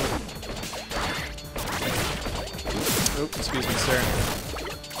 Oh, excuse me, sir.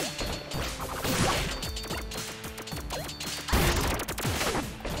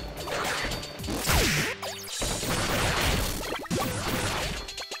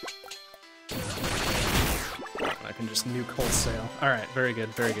 Just nuke wholesale. Alright, very good,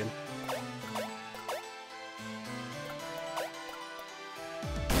 very good.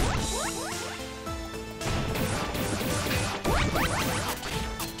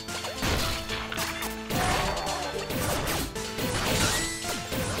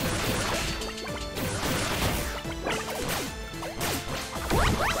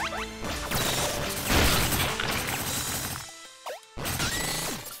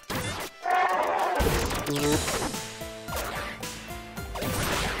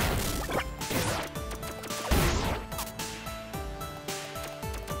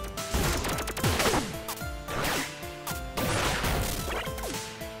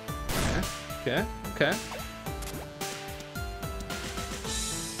 Okay, okay.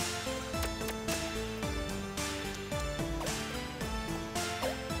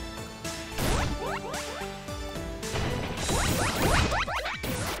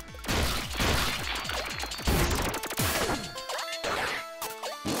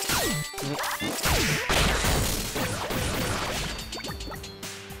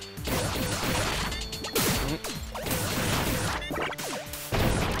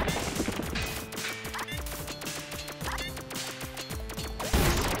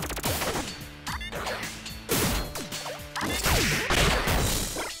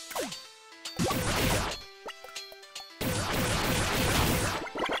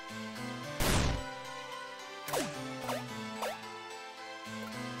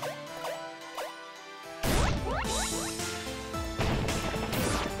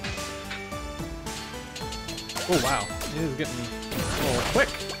 Oh wow, he's getting a little quick.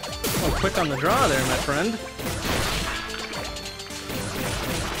 A little quick on the draw there, my friend.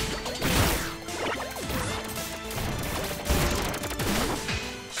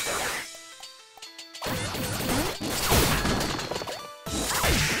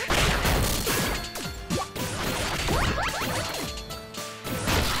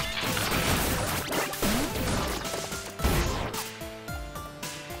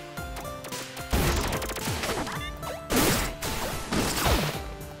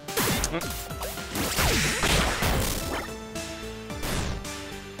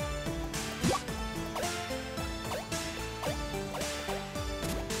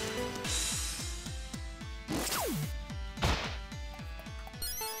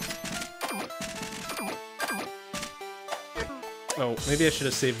 Oh, maybe I should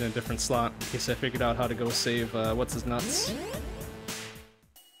have saved in a different slot in case I figured out how to go save, what's his nuts.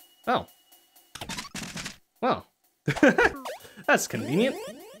 Oh. Well. That's convenient.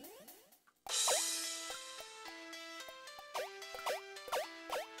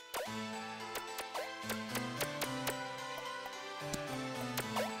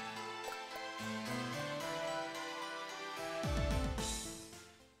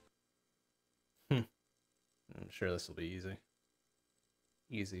 I'm sure this will be easy.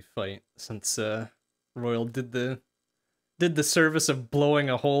 Easy fight, since Royal did the service of blowing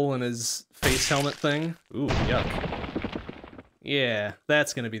a hole in his face helmet thing. Ooh, yuck. Yeah,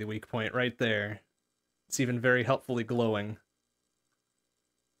 that's gonna be the weak point right there. It's even very helpfully glowing.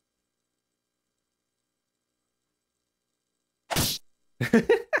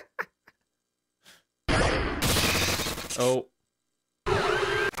 Oh.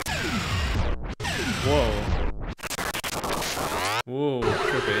 Whoa. Whoa,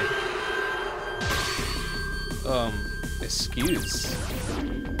 trippy. Excuse.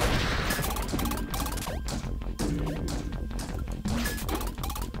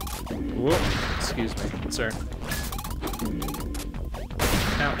 Whoa, excuse me, sir.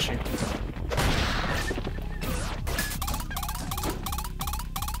 Ouchie.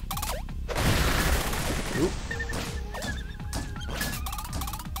 Oop.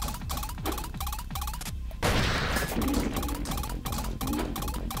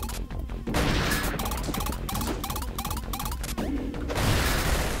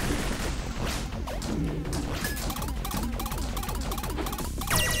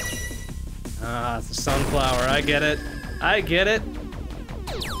 Ah, it's a sunflower. I get it. I get it.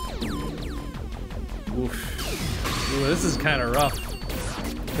 Oof. Ooh, this is kind of rough.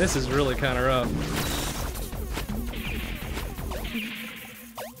 This is really kind of rough.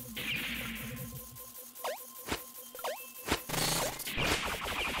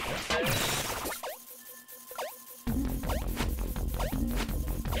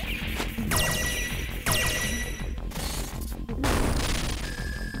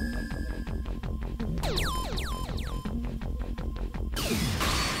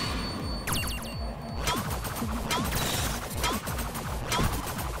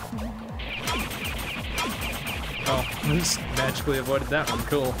 Magically avoided that one,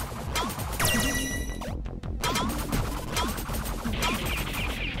 cool.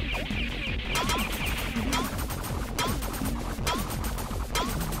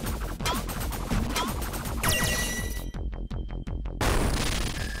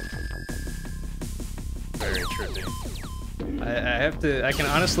 Very trippy. I can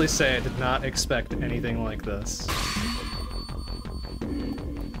honestly say I did not expect anything like this.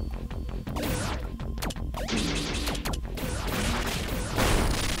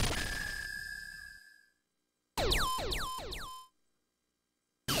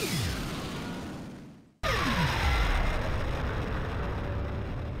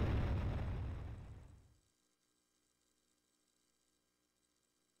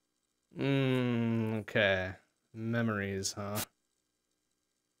 Okay. Memories, huh?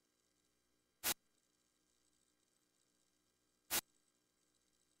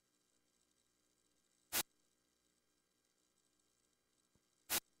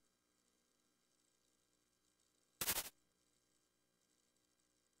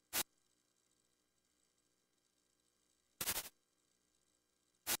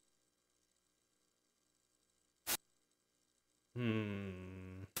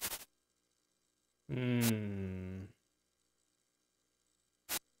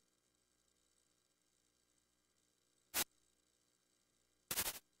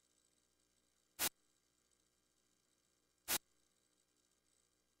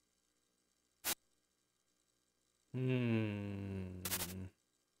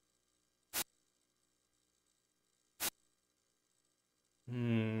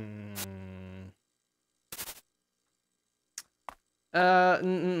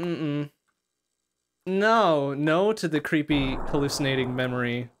 No to the creepy hallucinating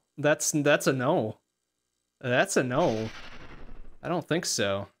memory. That's a no. That's a no. I don't think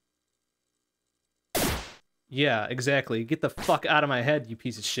so. Yeah, exactly. Get the fuck out of my head, you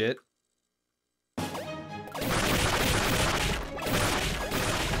piece of shit.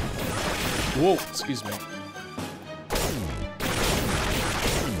 Whoa, excuse me.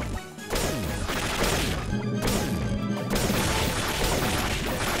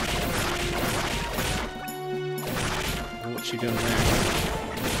 What you doing there?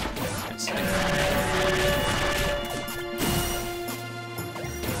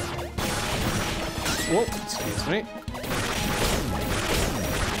 Whoa, excuse me.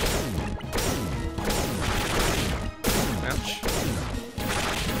 Ouch.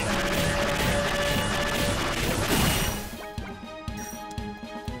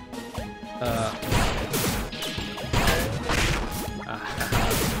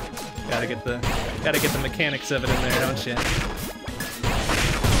 Gotta get the mechanics of it in there, don't you? Get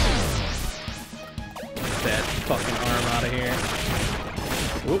that fucking arm out of here.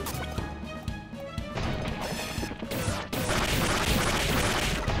 Whoop.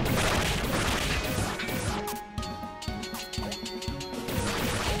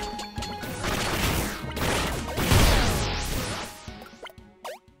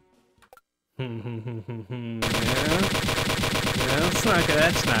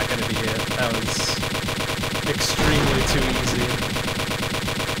 That's not gonna be it. That was extremely too easy.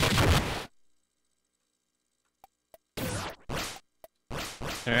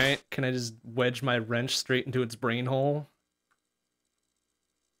 Alright, can I just wedge my wrench straight into its brain hole?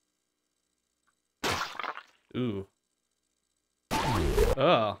 Ooh.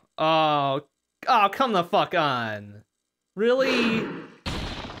 Oh. Oh. Oh, come the fuck on. Really?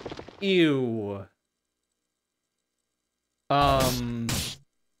 Ew.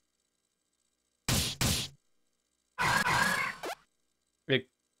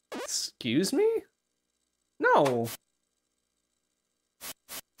 Excuse me? No.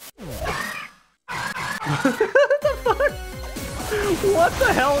 What the fuck? What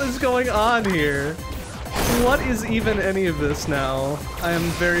the hell is going on here? What is even any of this now? I am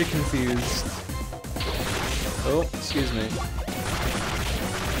very confused. Oh, excuse me.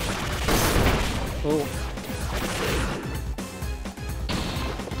 Oh.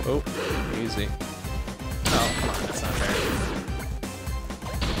 Oh, easy. Oh, come on, that's not fair.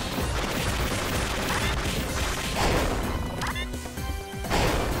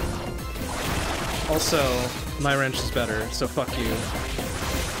 Also, my wrench is better, so fuck you.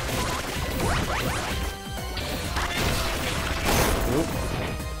 Oop.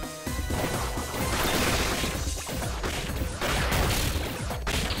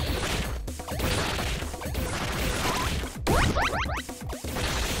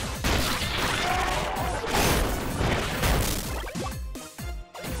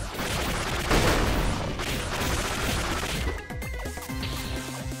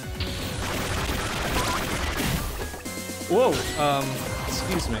 Whoa,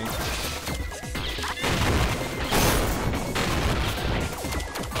 excuse me.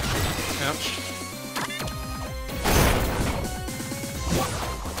 Ouch.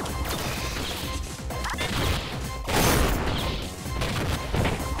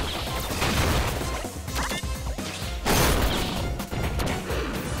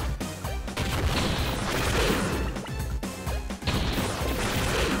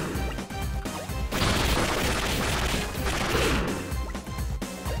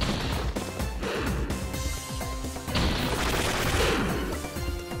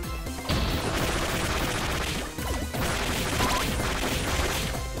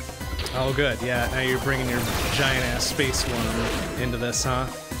 Oh good, yeah, now you're bringing your giant-ass space worm into this, huh?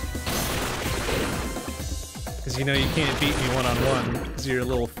 Because you know you can't beat me one-on-one, because you're a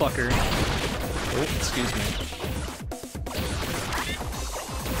little fucker. Oh, excuse me.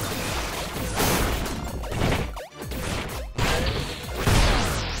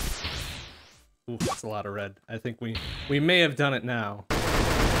 Ooh, that's a lot of red. I think we may have done it now.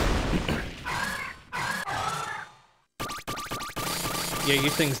 Yeah,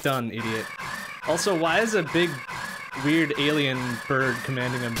 your thing's done, idiot. Also, why is a big, weird alien bird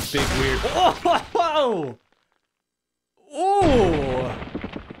commanding a big, weird— Oh! Ooh!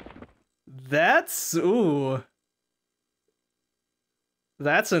 That's— ooh.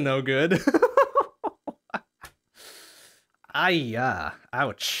 That's a no good. Ayya.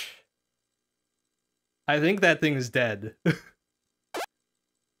 Ouch. I think that thing is dead.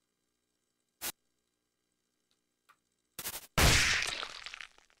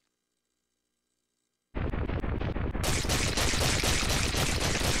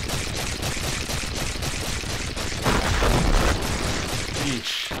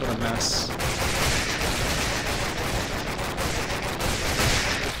 Yeesh, what a mess.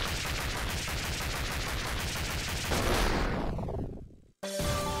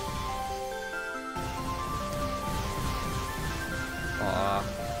 Aw,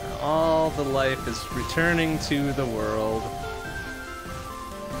 all the life is returning to the world.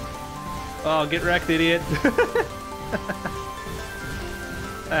 Oh, get wrecked, idiot.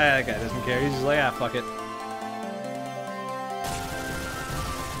 That guy doesn't care, he's just like, ah, fuck it.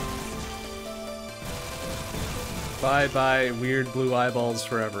 Bye-bye, weird blue eyeballs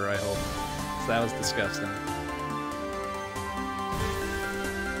forever, I hope. 'Cause that was disgusting.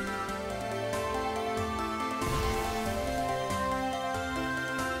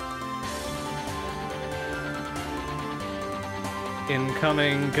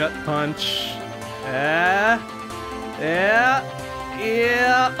 Incoming gut punch. Yeah.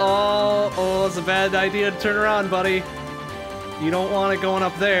 Oh, it's a bad idea to turn around, buddy. You don't want it going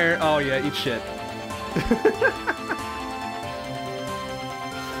up there. Oh yeah, eat shit.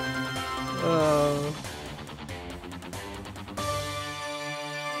 Oh.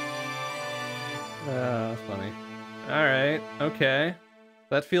 Funny. Alright, okay.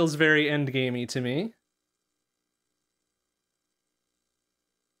 That feels very endgamey to me.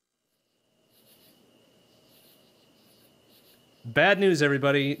 Bad news,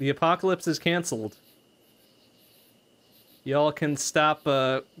 everybody. The apocalypse is canceled. Y'all can stop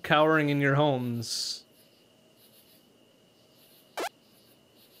cowering in your homes.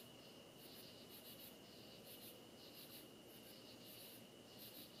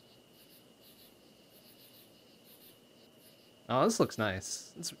 Oh, this looks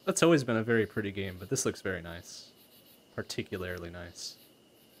nice. That's always been a very pretty game, but this looks very nice. Particularly nice.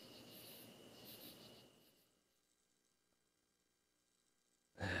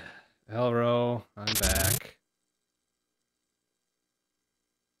 Elro, I'm back.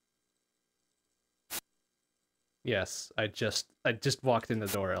 Yes, I just walked in the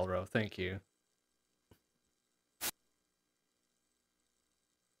door, Elro. Thank you.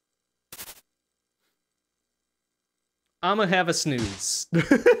 I'ma have a snooze.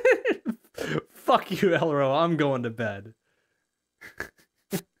 Fuck you, Elro. I'm going to bed.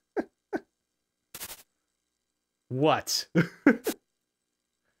 What?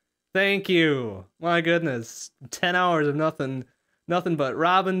 Thank you. My goodness. 10 hours of nothing but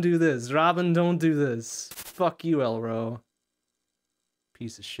Robin do this, Robin don't do this. Fuck you, Elro.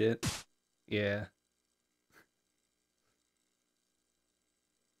 Piece of shit. Yeah.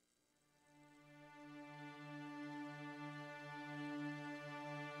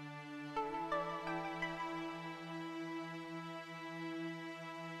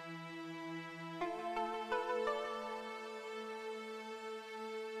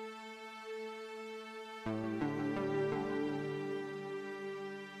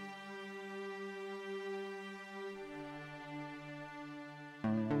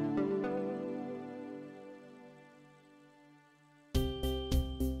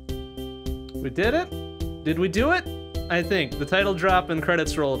 We did it? Did we do it? I think. The title drop and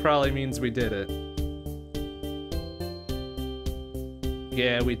credits roll probably means we did it.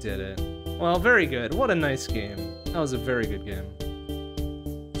 Yeah, we did it. Well, very good. What a nice game. That was a very good game.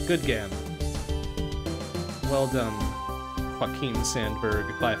 Good game. Well done. Joakim Sandberg,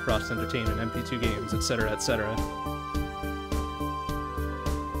 Bifrost Entertainment, MP2 Games, etc., etc.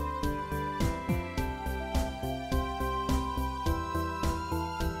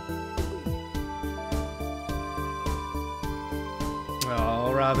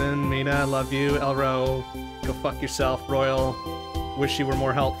 Robin, Mina, I love you. Elro, go fuck yourself. Royal, wish you were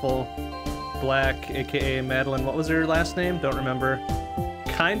more helpful. Black, aka Madeline, what was her last name? Don't remember.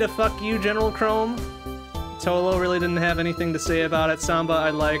 Kinda fuck you, General Chrome. Tolo really didn't have anything to say about it. Samba I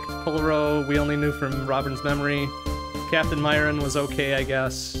liked. Polaro, we only knew from Robin's memory. Captain Myron was okay, I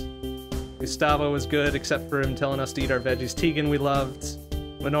guess. Gustavo was good, except for him telling us to eat our veggies. Tegan we loved.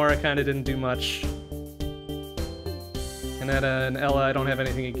 Minora kinda didn't do much. Kaneda and Ella I don't have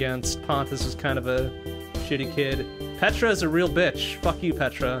anything against. Pontus was kind of a shitty kid. Petra is a real bitch. Fuck you,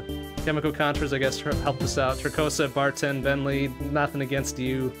 Petra. Chemical Contras, I guess, helped us out. Tricosa, Barton, Bentley, nothing against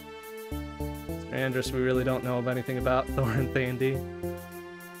you. Andrus, we really don't know anything about. Thor and Thandy.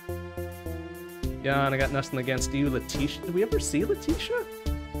 Jan, I got nothing against you. Letitia, did we ever see Letitia? I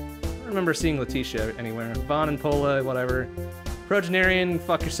don't remember seeing Letitia anywhere. Vaughn and Pola, whatever. Progenarian,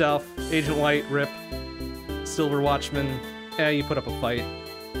 fuck yourself. Agent White, rip. Silver Watchman, yeah, you put up a fight.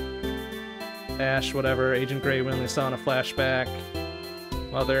 Ash, whatever. Agent Grey, we only saw in a flashback.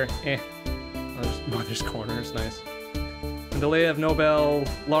 Mother, eh. Mother's Corner is nice. Andaleev, Nobel,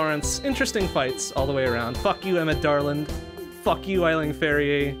 Lawrence, interesting fights all the way around. Fuck you, Emmett Darland. Fuck you, Eiling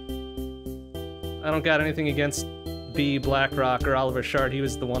Ferrier. I don't got anything against B, Blackrock, or Oliver Shard. He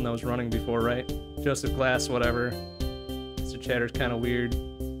was the one that was running before, right? Joseph Glass, whatever. Mr. Chatter's kind of weird.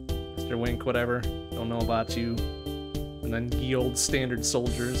 Mr. Wink, whatever. Don't know about you. And then ye old standard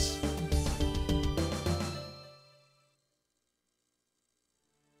soldiers.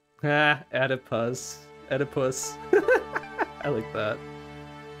 Ah, Oedipus. Oedipus. I like that.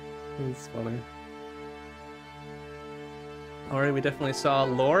 It's funny. Alright, we definitely saw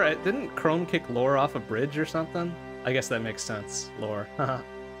Lore. Didn't Chrome kick Lore off a bridge or something? I guess that makes sense. Lore. Haha.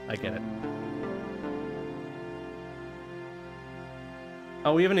 I get it.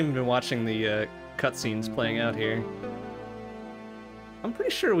 Oh, we haven't even been watching the cutscenes playing out here. I'm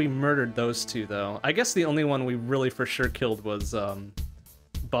pretty sure we murdered those two, though. I guess the only one we really for sure killed was,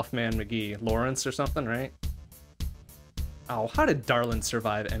 Buffman McGee. Lawrence or something, right? Oh, how did Darlin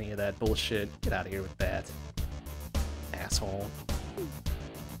survive any of that bullshit? Get out of here with that. Asshole.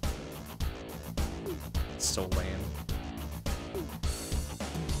 It's so lame.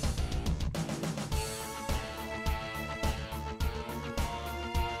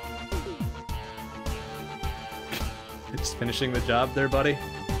 Just finishing the job there, buddy.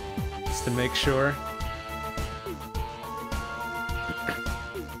 Just to make sure.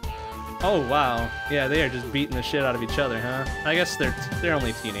 Oh, wow. Yeah, they are just beating the shit out of each other, huh? I guess they're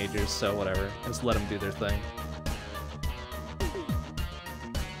only teenagers, so whatever. Just let them do their thing.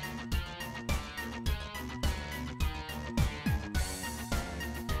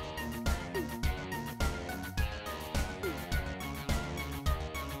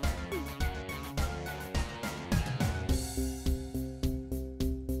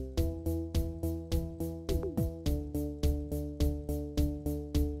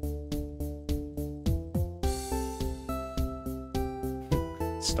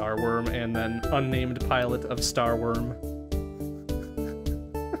 Starworm and then unnamed pilot of Starworm.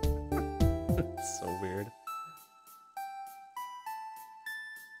 It's so weird.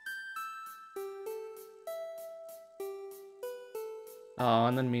 Oh,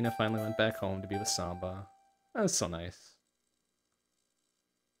 and then Mina finally went back home to be with Samba. That was so nice.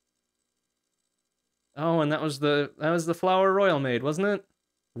 Oh, and that was the Flower Royal Maid, wasn't it?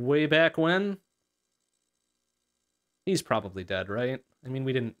 Way back when? He's probably dead, right? I mean,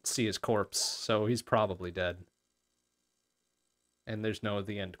 we didn't see his corpse, so he's probably dead. And there's no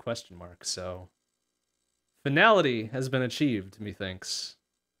the end question mark, so... Finality has been achieved, methinks.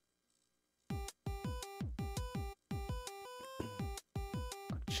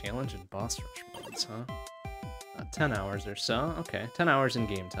 Challenge and boss rush modes, huh? 10 hours or so. Okay, 10 hours in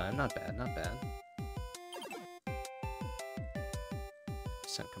game time. Not bad, not bad.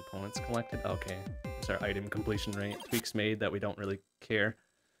 % components collected. Okay. There's our item completion rate. Tweaks made that we don't really care.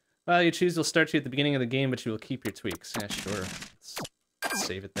 Well, you choose will start you at the beginning of the game, but you will keep your tweaks. Yeah, sure. Let's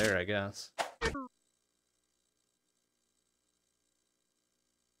save it there, I guess.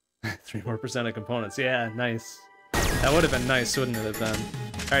 3% more of components. Yeah, nice. That would have been nice, wouldn't it have been?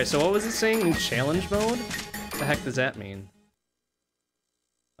 Alright, so what was it saying? New challenge mode? What the heck does that mean?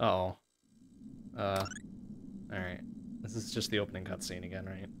 Uh-oh. Alright. This is just the opening cutscene again,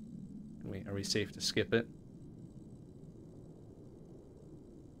 right? Are we safe to skip it?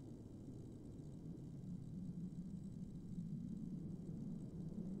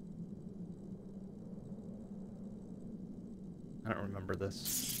 I don't remember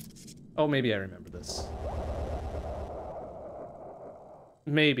this. Oh, maybe I remember this.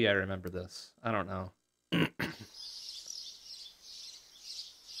 Maybe I remember this. I don't know.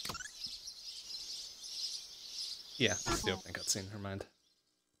 Yeah, it's the opening cutscene, never mind.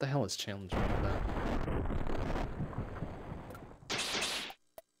 What the hell is challenge mode of that?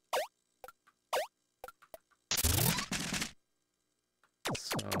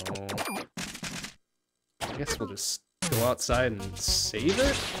 So... I guess we'll just go outside and save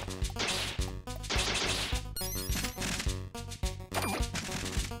it?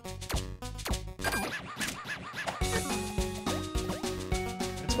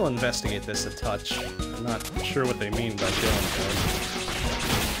 I guess we'll investigate this a touch. I'm not sure what they mean by challenge mode.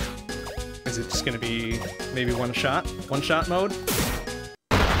 Is it just gonna be maybe one shot? One shot mode?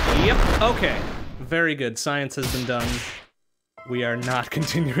 Yep, okay. Very good. Science has been done. We are not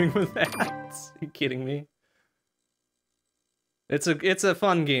continuing with that. Are you kidding me? It's a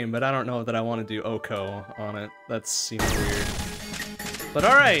fun game, but I don't know that I want to do Oko on it. That seems weird. But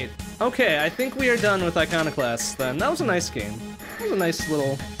alright. Okay, I think we are done with Iconoclasts then. That was a nice game. That was a nice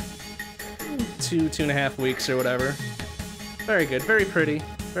little 2.5 weeks or whatever. Very good, very pretty,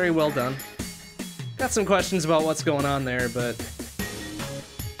 very well done. Got some questions about what's going on there, but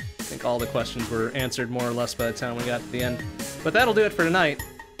I think all the questions were answered more or less by the time we got to the end. But that'll do it for tonight.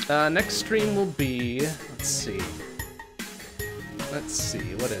 Next stream will be, let's see,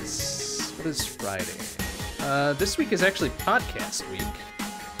 what is Friday? This week is actually podcast week.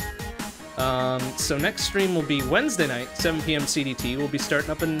 So next stream will be Wednesday night, 7 p.m. CDT. We'll be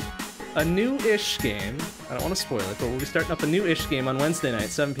starting up a new-ish game. I don't want to spoil it, but we'll be starting up a new-ish game on Wednesday night,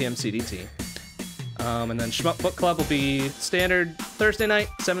 7 p.m. CDT. And then Shmup Book Club will be standard Thursday night,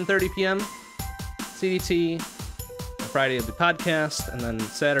 7:30 p.m. CDT. Friday will be podcast, and then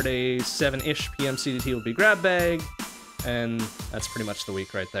Saturday, 7-ish p.m. CDT will be Grab Bag. And that's pretty much the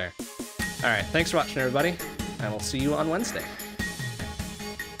week right there. Alright, thanks for watching, everybody, and we'll see you on Wednesday.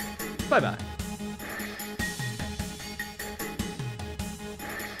 Bye-bye.